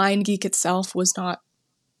 MindGeek itself was not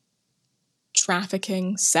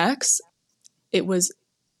trafficking sex. It was,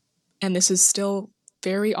 and this is still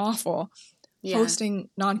very awful, posting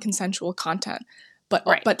non-consensual content.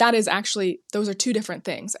 But that is actually, those are two different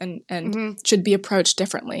things and should be approached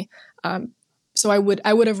differently. So I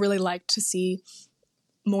would have really liked to see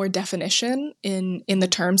more definition in the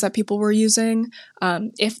terms that people were using.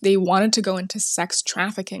 If they wanted to go into sex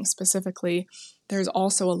trafficking specifically, there's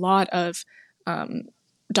also a lot of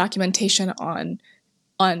documentation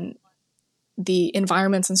on the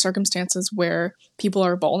environments and circumstances where people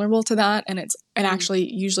are vulnerable to that. And it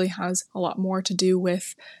actually usually has a lot more to do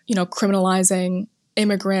with, criminalizing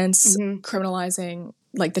immigrants, criminalizing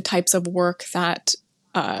like the types of work that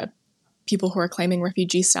people who are claiming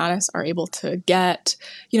refugee status are able to get.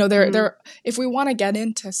 There if we want to get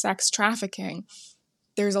into sex trafficking,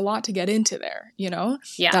 there's a lot to get into there,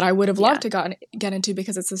 that I would have loved to get into,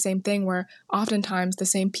 because it's the same thing where oftentimes the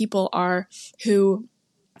same people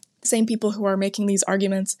who are making these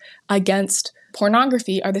arguments against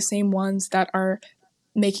pornography are the same ones that are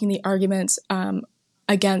making the arguments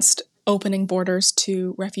against opening borders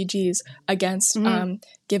to refugees, against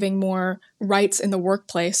giving more rights in the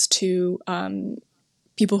workplace to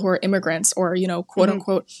people who are immigrants, or, quote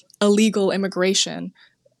unquote, illegal immigration.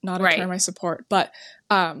 Not a term I support, but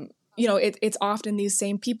it's often these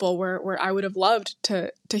same people where I would have loved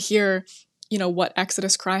to hear, what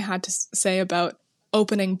Exodus Cry had to say about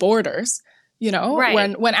opening borders,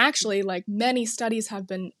 when actually, like, many studies have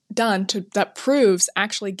been done that proves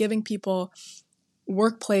actually giving people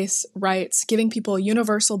workplace rights, giving people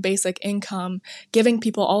universal basic income, giving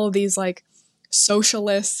people all of these like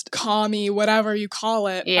socialist, commie, whatever you call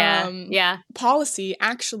it, policy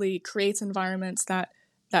actually creates environments that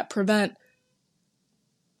prevent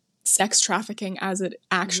sex trafficking as it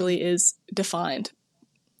actually is defined.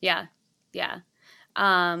 Yeah.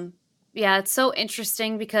 It's so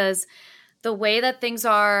interesting because the way that things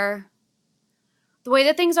are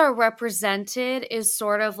represented is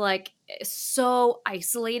sort of like so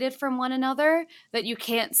isolated from one another that you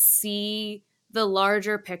can't see the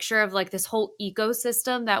larger picture of like this whole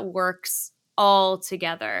ecosystem that works all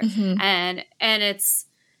together. And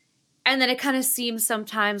then it kind of seems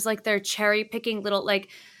sometimes like they're cherry picking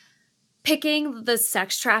picking the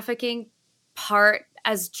sex trafficking part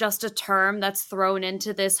as just a term that's thrown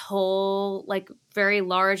into this whole like very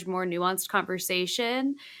large, more nuanced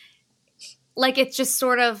conversation. Like it's just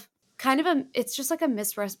sort of it's just like a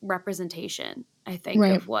misrepresentation, I think,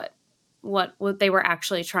 of what they were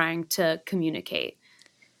actually trying to communicate.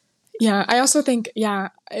 Yeah, I also think, I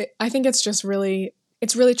think it's just really,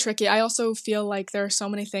 it's really tricky. I also feel like there are so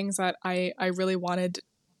many things that I really wanted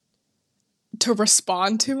to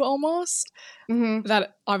respond to almost,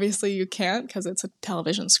 that obviously you can't because it's a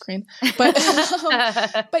television screen. But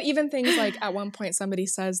but even things like at one point somebody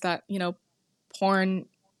says that, porn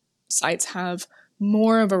sites have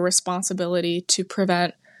more of a responsibility to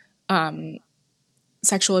prevent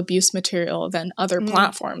sexual abuse material than other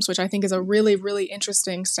platforms, which I think is a really, really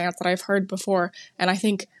interesting stance that I've heard before. And I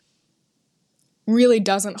think really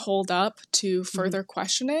doesn't hold up to further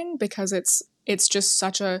questioning, because it's just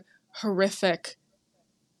such a horrific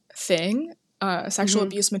thing. Sexual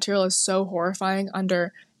abuse material is so horrifying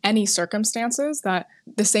under any circumstances that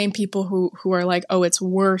the same people who are like, oh, it's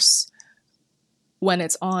worse when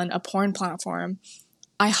it's on a porn platform,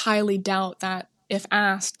 I highly doubt that if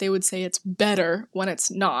asked, they would say it's better when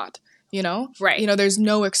it's not, Right. There's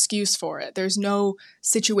no excuse for it. There's no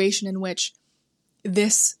situation in which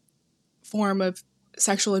this form of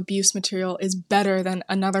sexual abuse material is better than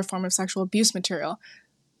another form of sexual abuse material.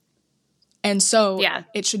 And so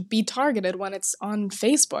it should be targeted when it's on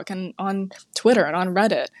Facebook and on Twitter and on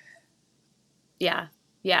Reddit. Yeah,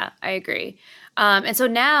 I agree. And so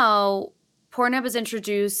now Pornhub has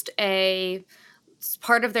introduced a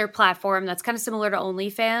part of their platform that's kind of similar to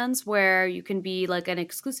OnlyFans, where you can be like an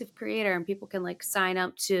exclusive creator and people can like sign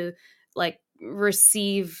up to like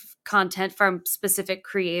receive content from specific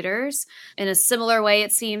creators in a similar way,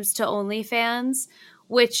 it seems, to OnlyFans,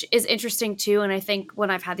 which is interesting too. And I think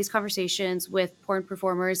when I've had these conversations with porn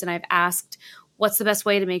performers and I've asked what's the best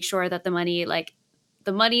way to make sure that the money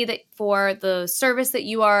that for the service that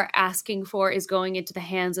you are asking for is going into the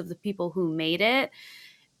hands of the people who made it,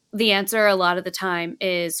 the answer a lot of the time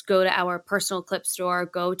is go to our personal clip store,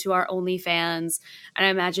 go to our OnlyFans. And I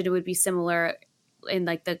imagine it would be similar in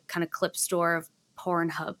like the kind of clip store of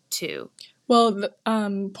Pornhub too. Well,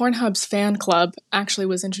 Pornhub's fan club actually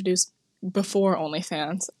was introduced before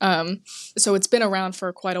OnlyFans. So it's been around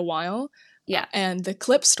for quite a while. Yeah. And the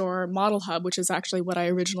clip store, Model Hub, which is actually what I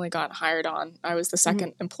originally got hired on. I was the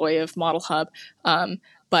second employee of Model Hub.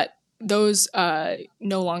 But those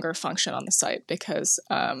no longer function on the site because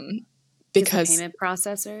payment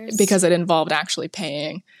processors, because it involved actually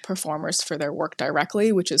paying performers for their work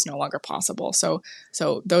directly, which is no longer possible. So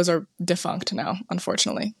those are defunct now,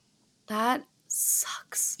 unfortunately. That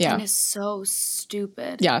sucks. Yeah. And it's so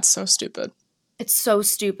stupid. Yeah, it's so stupid. It's so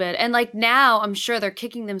stupid. And like now I'm sure they're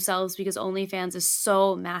kicking themselves because OnlyFans is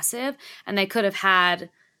so massive and they could have had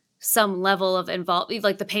some level of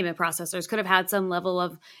like the payment processors could have had some level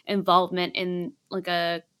of involvement in like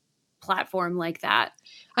a platform like that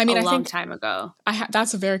I mean, a I long think time ago.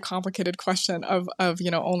 that's a very complicated question of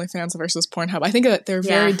OnlyFans versus Pornhub. I think that they're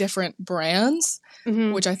very different brands,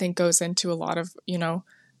 which I think goes into a lot of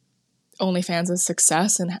OnlyFans'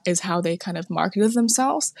 success and is how they kind of marketed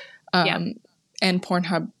themselves. And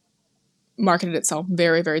Pornhub marketed itself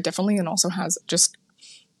very, very differently and also has just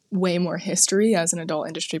way more history as an adult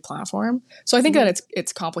industry platform. So I think that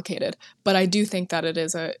it's complicated, but I do think that it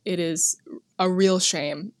is a real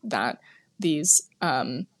shame that these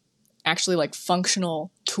actually like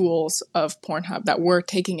functional tools of Pornhub that were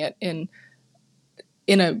taking it in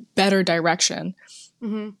a better direction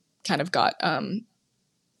kind of got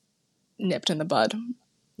nipped in the bud.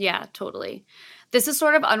 Yeah, totally. This is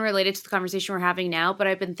sort of unrelated to the conversation we're having now, but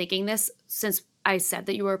I've been thinking this since I said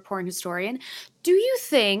that you were a porn historian. Do you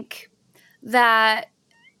think that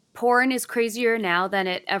porn is crazier now than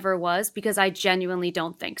it ever was? Because I genuinely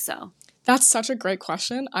don't think so. That's such a great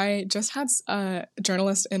question. I just had a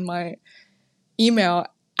journalist in my email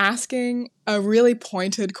asking a really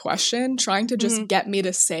pointed question, trying to just get me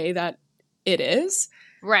to say that it is.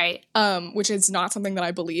 Right. Which is not something that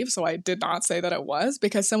I believe, so I did not say that it was,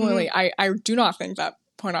 because similarly, I do not think that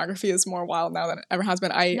pornography is more wild now than it ever has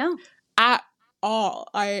been. No. At all.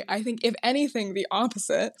 I think, if anything, the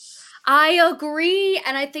opposite. I agree.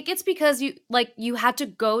 And I think it's because you had to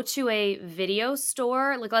go to a video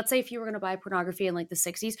store. Like, let's say if you were going to buy pornography in like the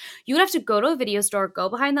 60s, you would have to go to a video store, go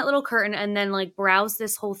behind that little curtain, and then like browse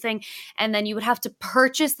this whole thing. And then you would have to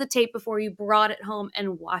purchase the tape before you brought it home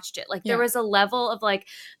and watched it. Like there was a level of like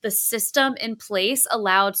the system in place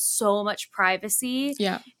allowed so much privacy.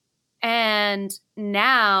 Yeah. And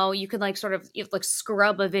now you can like sort of like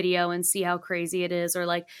scrub a video and see how crazy it is, or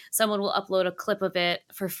like someone will upload a clip of it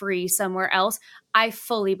for free somewhere else. I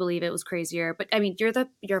fully believe it was crazier, but I mean, you're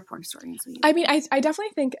a porn historian. So I mean, I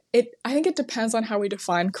definitely think it depends on how we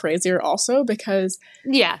define crazier also, because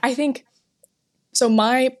I think, so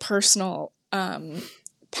my personal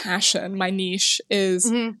passion, my niche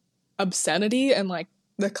is obscenity and like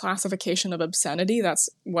the classification of obscenity. That's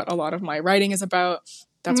what a lot of my writing is about.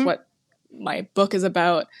 That's what my book is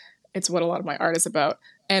about. It's what a lot of my art is about.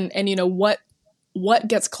 And what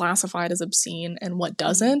gets classified as obscene and what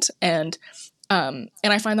doesn't. And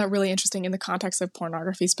I find that really interesting in the context of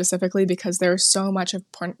pornography specifically, because there's so much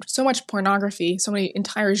pornography, so many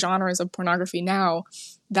entire genres of pornography now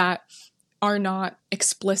that are not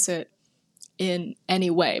explicit in any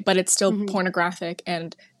way, but it's still pornographic,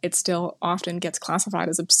 and it still often gets classified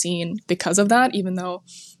as obscene because of that, even though,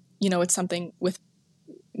 it's something with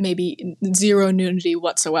maybe zero nudity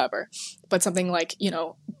whatsoever, but something like,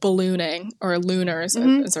 ballooning or lunars,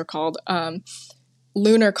 as they're called,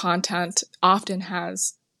 lunar content often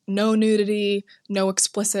has no nudity, no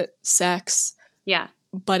explicit sex,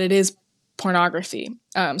 but it is pornography.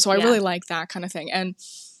 So I really like that kind of thing. And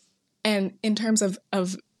in terms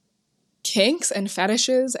of kinks and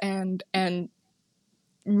fetishes and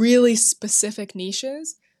really specific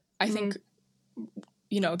niches, I think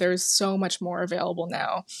there's so much more available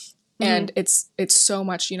now, and it's so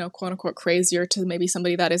much, quote unquote crazier to maybe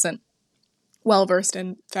somebody that isn't well versed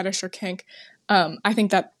in fetish or kink. I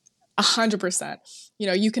think that 100%,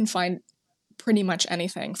 you can find pretty much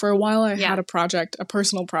anything. For a while, I had a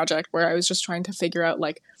personal project where I was just trying to figure out,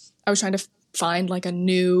 like, I was trying to find like a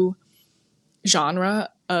new genre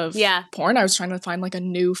of porn. I was trying to find like a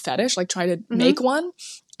new fetish, like try to make one.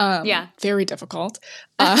 Very difficult.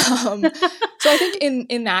 So I think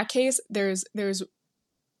in that case, there's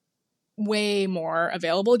way more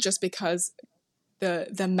available, just because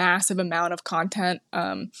the massive amount of content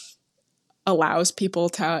allows people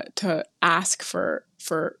to ask for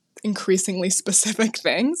increasingly specific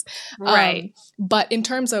things. Right. But in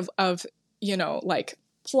terms of like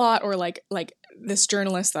plot, or like this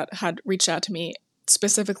journalist that had reached out to me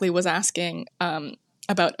specifically was asking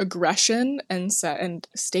about aggression, and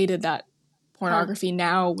stated that pornography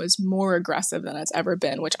now was more aggressive than it's ever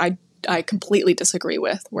been, which I completely disagree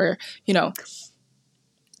with. Where that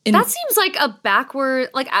seems like a backward,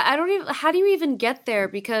 like I don't even, how do you even get there?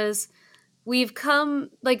 Because we've come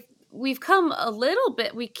a little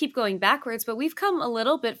bit, we keep going backwards, but we've come a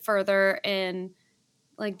little bit further in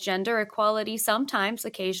like gender equality sometimes,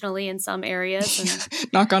 occasionally in some areas.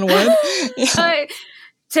 And knock on wood.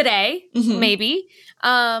 Today, maybe.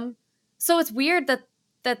 So it's weird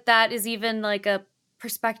that is even like a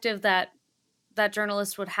perspective that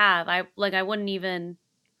journalists would have. I wouldn't even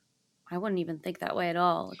think that way at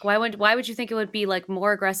all. Like why would you think it would be like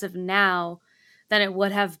more aggressive now than it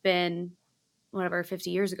would have been whatever 50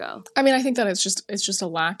 years ago. I mean, I think that it's just a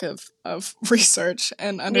lack of research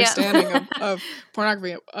and understanding of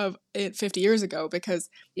pornography of it 50 years ago, because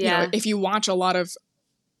you know, if you watch a lot of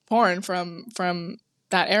porn from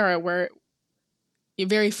that era, where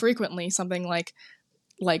very frequently something like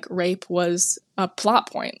rape was a plot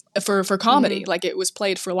point for comedy, like it was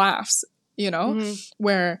played for laughs, you know,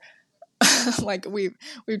 where like we've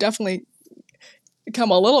definitely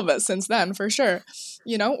come a little bit since then, for sure,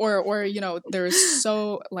 you know, or you know, there's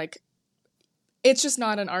so like, it's just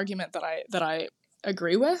not an argument that I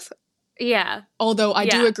agree with. Yeah. Although I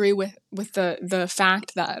do agree with the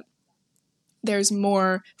fact that there's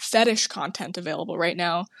more fetish content available right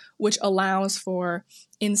now, which allows for,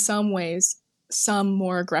 in some ways, some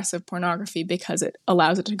more aggressive pornography, because it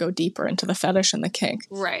allows it to go deeper into the fetish and the kink.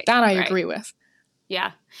 Right. That I agree with.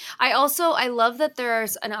 Yeah. I love that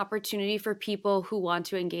there's an opportunity for people who want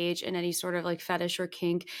to engage in any sort of like fetish or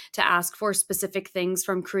kink to ask for specific things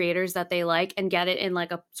from creators that they like and get it in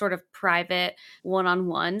like a sort of private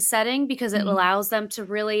one-on-one setting, because it allows them to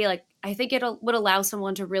really like, I think it would allow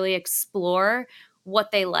someone to really explore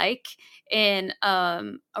what they like in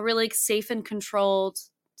a really safe and controlled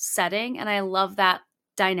setting. And I love that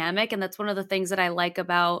dynamic. And that's one of the things that I like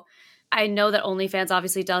about, I know that OnlyFans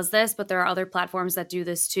obviously does this, but there are other platforms that do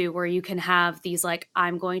this too, where you can have these like,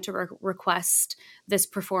 I'm going to request this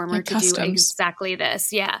performer like to customs. Do exactly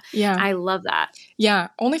this. Yeah. Yeah. I love that. Yeah.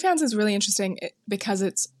 OnlyFans is really interesting because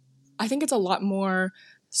I think it's a lot more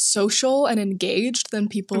social and engaged than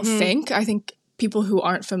people think. I think people who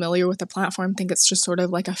aren't familiar with the platform think it's just sort of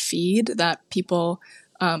like a feed that people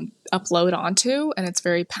upload onto, and it's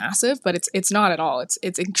very passive, but it's not at all. It's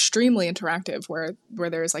extremely interactive, where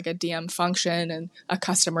there's like a DM function and a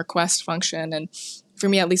custom request function. And for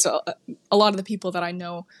me, at least, a lot of the people that I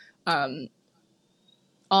know on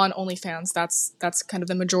OnlyFans, that's kind of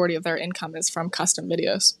the majority of their income is from custom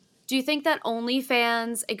videos. Do you think that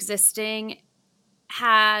OnlyFans existing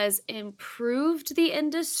has improved the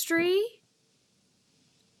industry,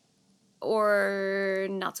 or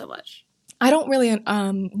not so much? I don't really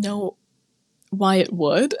know why it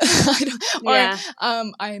would.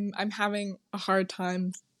 I'm having a hard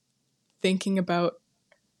time thinking about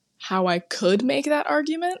how I could make that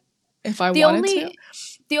argument if I wanted to.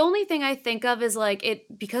 The only thing I think of is like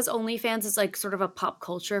because OnlyFans is like sort of a pop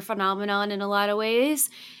culture phenomenon in a lot of ways.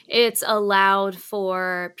 It's allowed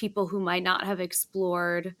for people who might not have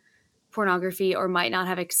explored pornography or might not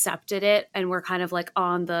have accepted it, and we're kind of like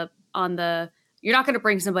on the you're not going to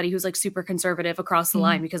bring somebody who's like super conservative across the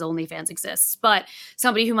line because OnlyFans exists, but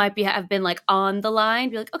somebody who might have been like on the line,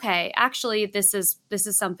 be like, okay, actually this is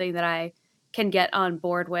something that I can get on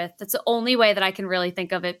board with. That's the only way that I can really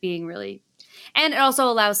think of it being really, and it also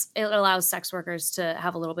allows sex workers to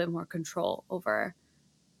have a little bit more control over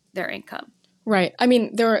their income. Right. I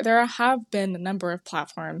mean, there have been a number of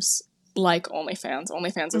platforms like OnlyFans.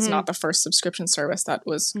 OnlyFans is not the first subscription service that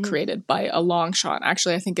was created by a long shot.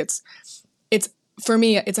 Actually, I think it's for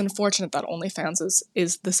me, it's unfortunate that OnlyFans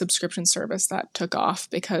is the subscription service that took off,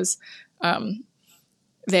 because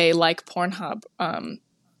they, like Pornhub,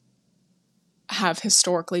 have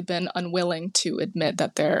historically been unwilling to admit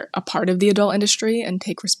that they're a part of the adult industry and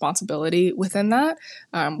take responsibility within that,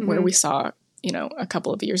 where we saw, you know, a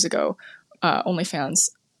couple of years ago,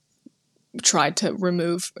 OnlyFans tried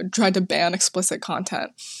to ban explicit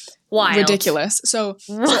content. Wild. Ridiculous. So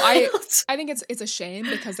I think it's a shame,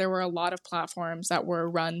 because there were a lot of platforms that were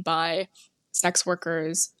run by sex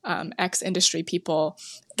workers, ex-industry people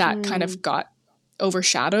that kind of got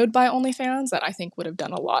overshadowed by OnlyFans, that I think would have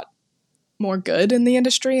done a lot more good in the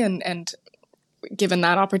industry and given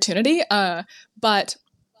that opportunity. But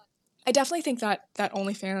I definitely think that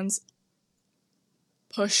OnlyFans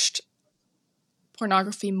pushed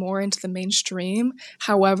pornography more into the mainstream.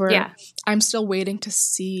 However, I'm still waiting to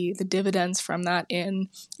see the dividends from that in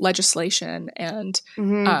legislation and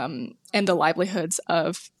the livelihoods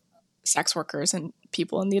of sex workers and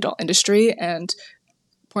people in the adult industry, and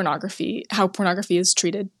pornography, how pornography is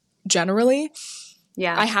treated generally.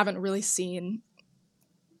 Yeah, I haven't really seen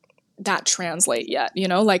that translate yet. You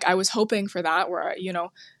know, like I was hoping for that, where, you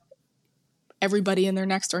know, everybody and their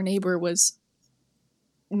next door neighbor was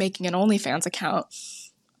making an OnlyFans account,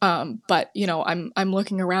 but you know, I'm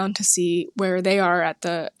looking around to see where they are at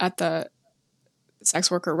the sex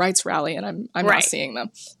worker rights rally, and I'm not seeing them.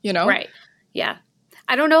 You know, right? Yeah,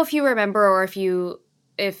 I don't know if you remember, or if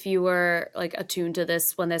you were like attuned to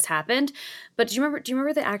this when this happened, but do you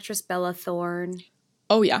remember the actress Bella Thorne?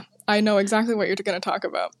 Oh yeah, I know exactly what you're going to talk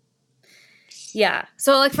about. Yeah,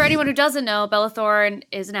 so like for anyone who doesn't know, Bella Thorne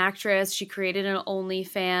is an actress. She created an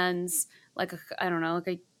OnlyFans. Like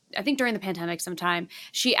I think during the pandemic sometime,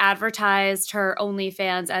 she advertised her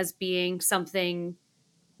OnlyFans as being something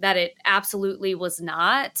that it absolutely was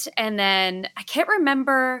not. And then I can't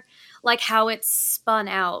remember like how it spun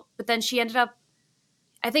out, but then she ended up,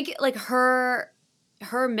 I think like her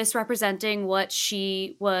misrepresenting what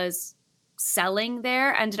she was selling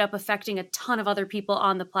there ended up affecting a ton of other people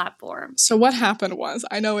on the platform. So what happened was,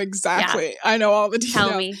 I know exactly. Yeah. I know all the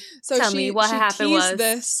details. Tell me what happened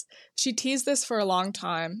was. She teased this for a long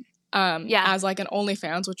time as like an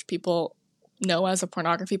OnlyFans, which people know as a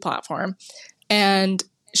pornography platform. And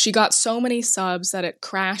she got so many subs that it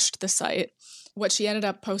crashed the site. What she ended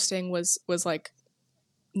up posting was like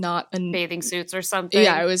not bathing suits or something.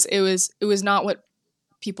 Yeah, it was not what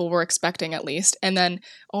people were expecting, at least. And then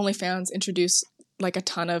OnlyFans introduced like a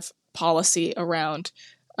ton of policy around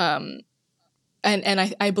and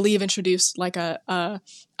I believe introduced like a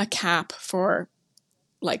cap for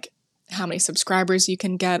like how many subscribers you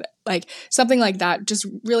can get, like something like that. Just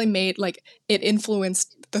really made like it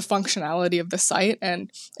influenced the functionality of the site,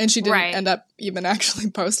 and she didn't end up even actually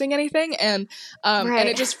posting anything, and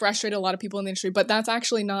it just frustrated a lot of people in the industry. But that's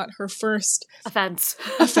actually not her first offense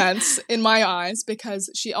in my eyes, because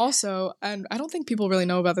she also, and I don't think people really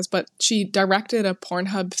know about this, but she directed a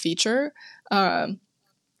Pornhub feature.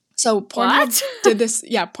 So Pornhub did this.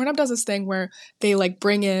 Yeah, Pornhub does this thing where they like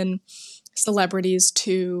bring in celebrities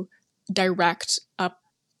to direct a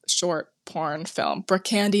short porn film. Brooke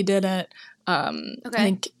Candy did it. I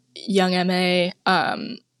think Young M.A.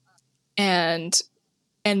 And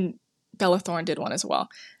Bella Thorne did one as well.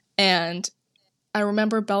 And I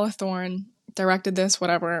remember Bella Thorne directed this,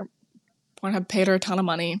 whatever. Pornhub paid her a ton of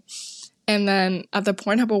money. And then at the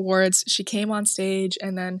Pornhub Awards, she came on stage,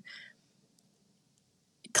 and then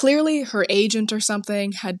clearly her agent or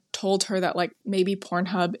something had told her that like maybe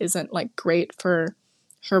Pornhub isn't like great for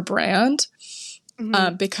her brand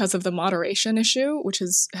because of the moderation issue, which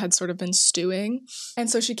had sort of been stewing.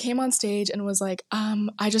 And so she came on stage and was like,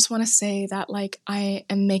 I just want to say that like I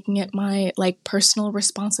am making it my like personal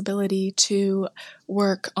responsibility to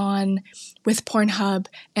work with Pornhub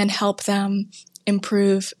and help them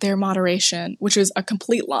improve their moderation, which is a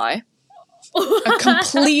complete lie. A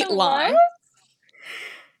complete lie.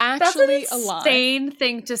 Actually, that's an insane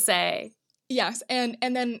thing to say. Yes, and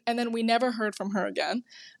then we never heard from her again.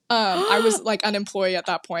 I was like unemployed at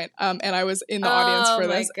that point, and I was in the audience for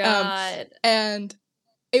this. Oh my God. And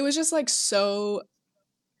it was just like so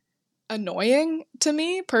annoying to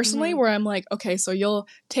me personally, where I'm like, okay, so you'll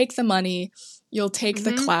take the money, you'll take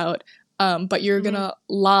the clout, but you're gonna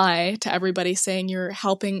lie to everybody saying you're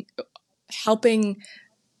helping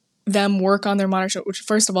them work on their moderation. Which,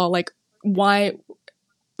 first of all, like, why?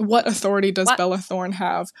 What authority does Bella Thorne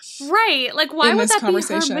have? Right. Like, why would that be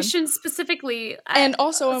her mission specifically? And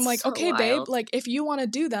also, I'm like, okay, babe, like, if you want to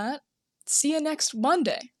do that, see you next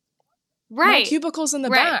Monday. Right. My cubicle's in the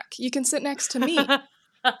back. You can sit next to me.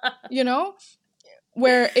 You know?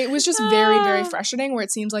 Where it was just very, very frustrating, where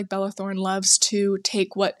it seems like Bella Thorne loves to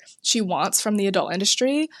take what she wants from the adult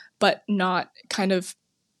industry, but not kind of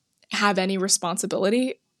have any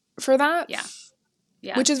responsibility for that. Yeah.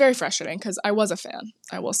 Yeah. Which is very frustrating, because I was a fan,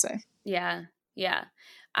 I will say. Yeah. Yeah.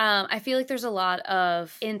 I feel like there's a lot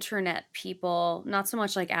of internet people, not so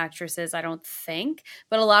much like actresses, I don't think,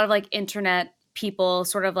 but a lot of like internet people,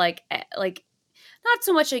 sort of like not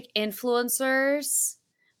so much like influencers.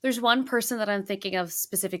 There's one person that I'm thinking of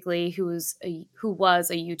specifically who was a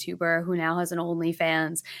YouTuber who now has an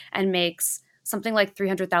OnlyFans and makes something like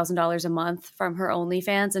 $300,000 a month from her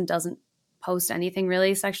OnlyFans and doesn't post anything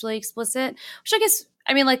really sexually explicit, which I guess,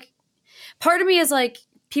 I mean, like, part of me is like,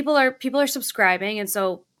 people are subscribing, and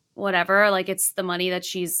so whatever, like, it's the money that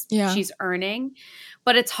she's earning.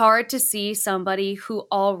 But it's hard to see somebody who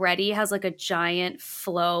already has like a giant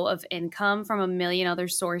flow of income from a million other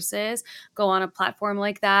sources go on a platform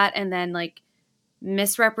like that and then like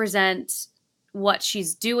misrepresent what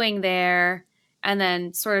she's doing there, and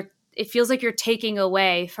then sort of it feels like you're taking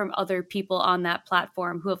away from other people on that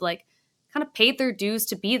platform who have like kind of paid their dues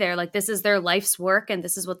to be there. Like, this is their life's work and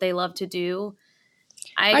this is what they love to do.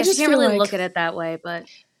 I just can't really like, look at it that way, but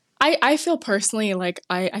I feel personally like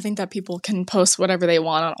I think that people can post whatever they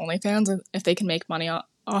want on OnlyFans, and if they can make money off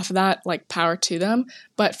of that, like, power to them.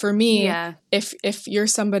 But for me, if you're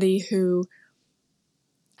somebody who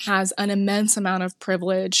has an immense amount of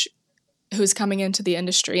privilege, who's coming into the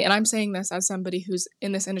industry, and I'm saying this as somebody who's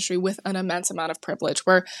in this industry with an immense amount of privilege,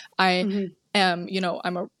 where I am, you know,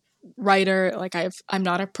 I'm a writer, like I'm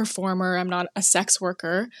not a performer, I'm not a sex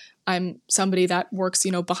worker, I'm somebody that works,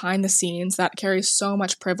 you know, behind the scenes, that carries so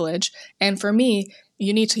much privilege. And for me,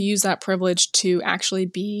 you need to use that privilege to actually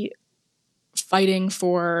be fighting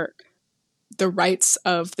for the rights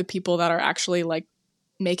of the people that are actually like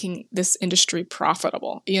making this industry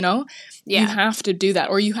profitable, you know? Yeah. You have to do that,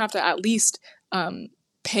 or you have to at least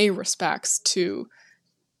pay respects to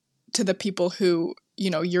the people who, you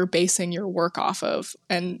know, you're basing your work off of,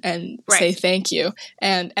 and say thank you.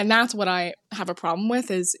 And that's what I have a problem with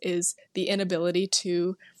is the inability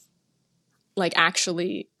to like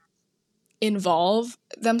actually involve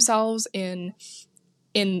themselves in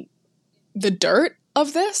the dirt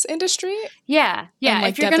of this industry. Yeah. And,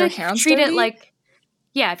 like, If you're get their going to hands treat dirty. it like,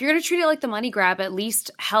 if you're going to treat it like the money grab, at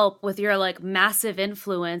least help with your like massive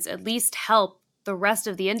influence, at least help the rest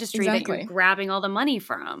of the industry that you're grabbing all the money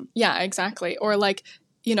from. Yeah, exactly. Or like,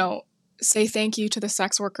 you know, say thank you to the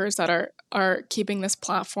sex workers that are keeping this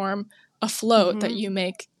platform afloat, that you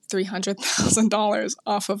make $300,000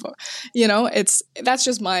 off of, you know, that's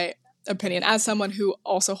just my opinion as someone who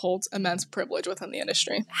also holds immense privilege within the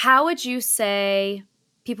industry. How would you say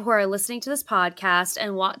people who are listening to this podcast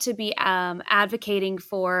and want to be advocating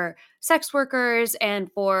for sex workers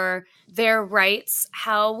and for their rights,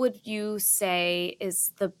 how would you say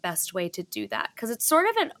is the best way to do that? Because it's sort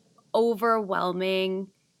of an overwhelming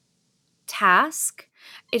task.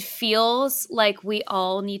 It feels like we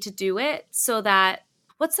all need to do it so that,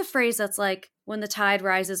 what's the phrase that's like, when the tide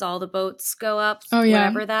rises, all the boats go up,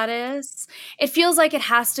 whatever that is. It feels like it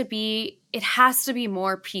has to be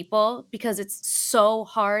more people, because it's so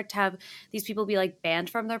hard to have these people be like banned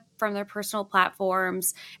from their personal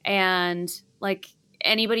platforms, and like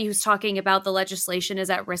anybody who's talking about the legislation is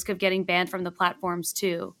at risk of getting banned from the platforms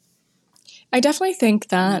too. I definitely think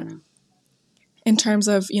that in terms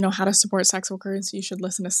of, you know, how to support sex workers, you should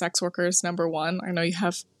listen to Sex Workers #1. I know you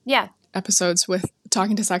have episodes with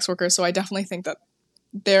talking to sex workers, so I definitely think that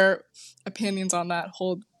their opinions on that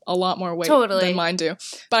hold a lot more weight than mine do.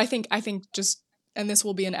 But I think just, and this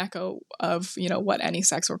will be an echo of, you know, what any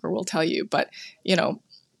sex worker will tell you, but, you know,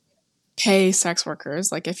 pay sex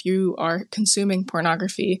workers. Like, if you are consuming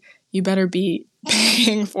pornography, you better be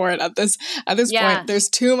paying for it at this point. There's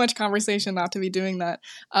too much conversation not to be doing that.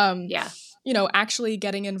 You know, actually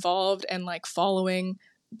getting involved and like following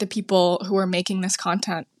the people who are making this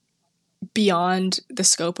content beyond the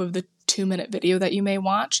scope of the 2-minute video that you may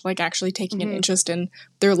watch, like actually taking an interest in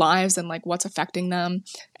their lives and like what's affecting them,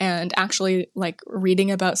 and actually like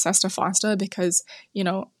reading about Sesta Fosta, because, you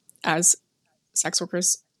know, as sex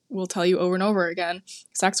workers will tell you over and over again,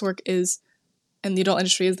 sex work is, and the adult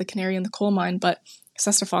industry is the canary in the coal mine, but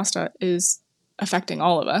Sesta Fosta is affecting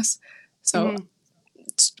all of us. So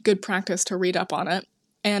it's good practice to read up on it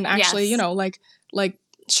and actually, you know, like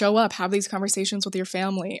show up, have these conversations with your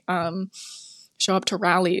family, show up to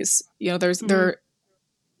rallies. You know,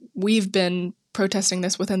 we've been protesting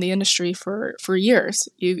this within the industry for years,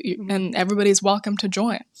 and everybody's welcome to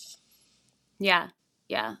join. Yeah,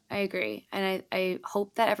 I agree. And I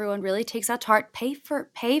hope that everyone really takes that to heart. Pay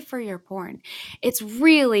for your porn. It's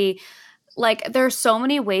really, like, there's so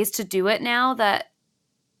many ways to do it now that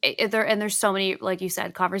there's so many, like you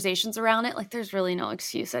said, conversations around it. Like, there's really no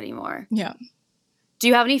excuse anymore. Yeah. Do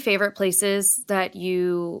you have any favorite places that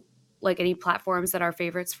you, like, any platforms that are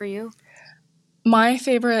favorites for you? My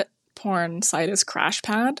favorite porn site is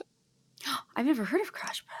CrashPad. I've never heard of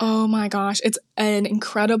CrashPad. Oh my gosh. It's an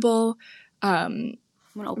incredible,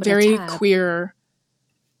 very queer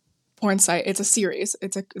porn site. It's a series.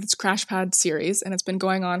 It's CrashPad series, and it's been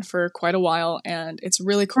going on for quite a while, and it's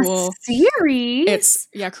really cool. A series? It's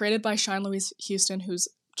created by Shine Louise Houston, who's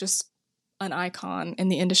just an icon in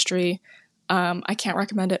the industry. I can't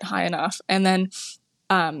recommend it high enough. And then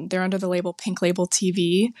they're under the label Pink Label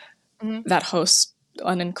TV that hosts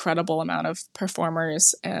an incredible amount of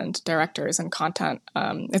performers and directors and content.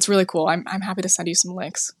 It's really cool. I'm happy to send you some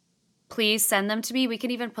links. Please send them to me. We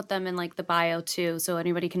can even put them in like the bio too, so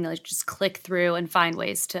anybody can like just click through and find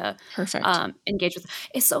ways to engage with.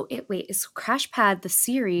 Is CrashPad the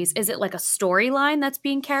series? Is it like a storyline that's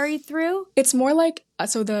being carried through? It's more like,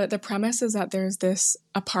 so the premise is that there's this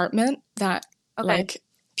apartment that like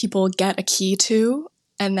people get a key to,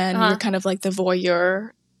 and then you're kind of like the voyeur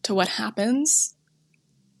to what happens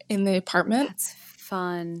in the apartment. That's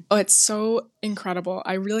fun. Oh, it's so incredible.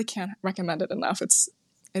 I really can't recommend it enough.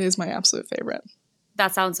 It is my absolute favorite.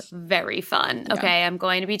 That sounds very fun. Yeah. Okay, I'm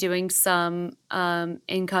going to be doing some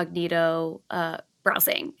incognito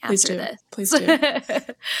browsing after this. Please do.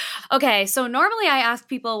 Okay, so normally I ask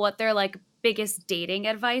people what their like biggest dating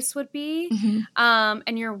advice would be,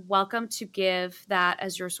 and you're welcome to give that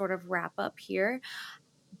as your sort of wrap up here.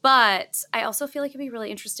 But I also feel like it'd be really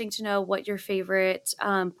interesting to know what your favorite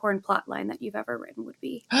porn plot line that you've ever written would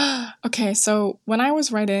be. Okay, so when I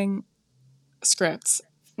was writing scripts,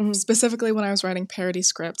 specifically when I was writing parody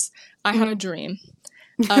scripts, I had a dream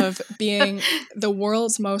of being the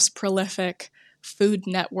world's most prolific Food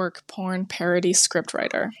Network porn parody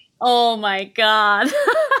scriptwriter. Oh my God.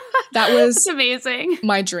 That was That's amazing.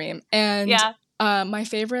 My dream. And my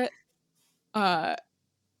favorite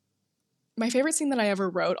scene that I ever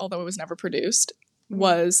wrote, although it was never produced,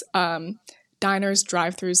 was diners,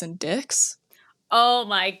 drive-thrus, and dicks. Oh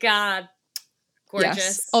my God. Gorgeous.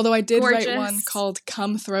 Yes. Although I did write one called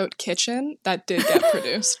Cum Throat Kitchen that did get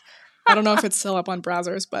produced. I don't know if it's still up on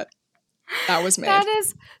browsers, but that was made. That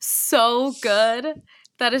is so good.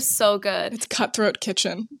 That is so good. It's Cutthroat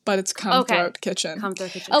Kitchen, but it's Cum Throat Kitchen. Cum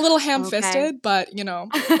Throat Kitchen. A little ham-fisted, but you know,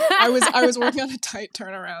 I was working on a tight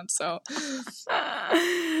turnaround, so.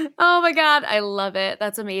 Oh my God, I love it.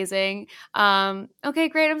 That's amazing. Okay,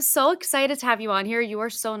 great. I'm so excited to have you on here. You are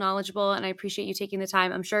so knowledgeable, and I appreciate you taking the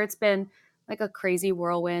time. I'm sure it's been like a crazy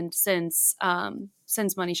whirlwind since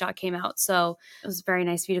Moneyshot came out. So it was very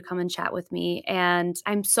nice for you to come and chat with me. And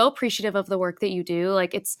I'm so appreciative of the work that you do.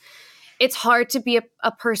 Like it's hard to be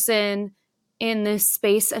a person in this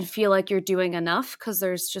space and feel like you're doing enough because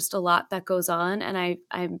there's just a lot that goes on. And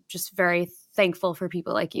I'm just very thankful for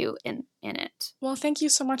people like you in it. Well, thank you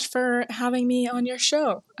so much for having me on your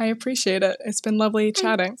show. I appreciate it. It's been lovely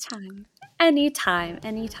chatting. Anytime.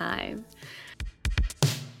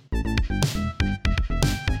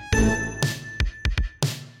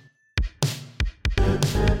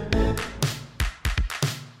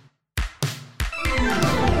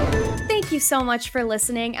 Thank you so much for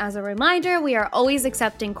listening. As a reminder, we are always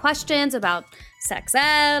accepting questions about sex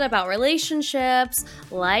ed, about relationships,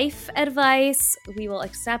 life advice. We will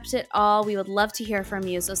accept it all. We would love to hear from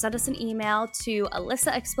you. So send us an email to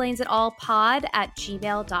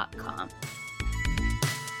alyssaexplainsitallpod@gmail.com.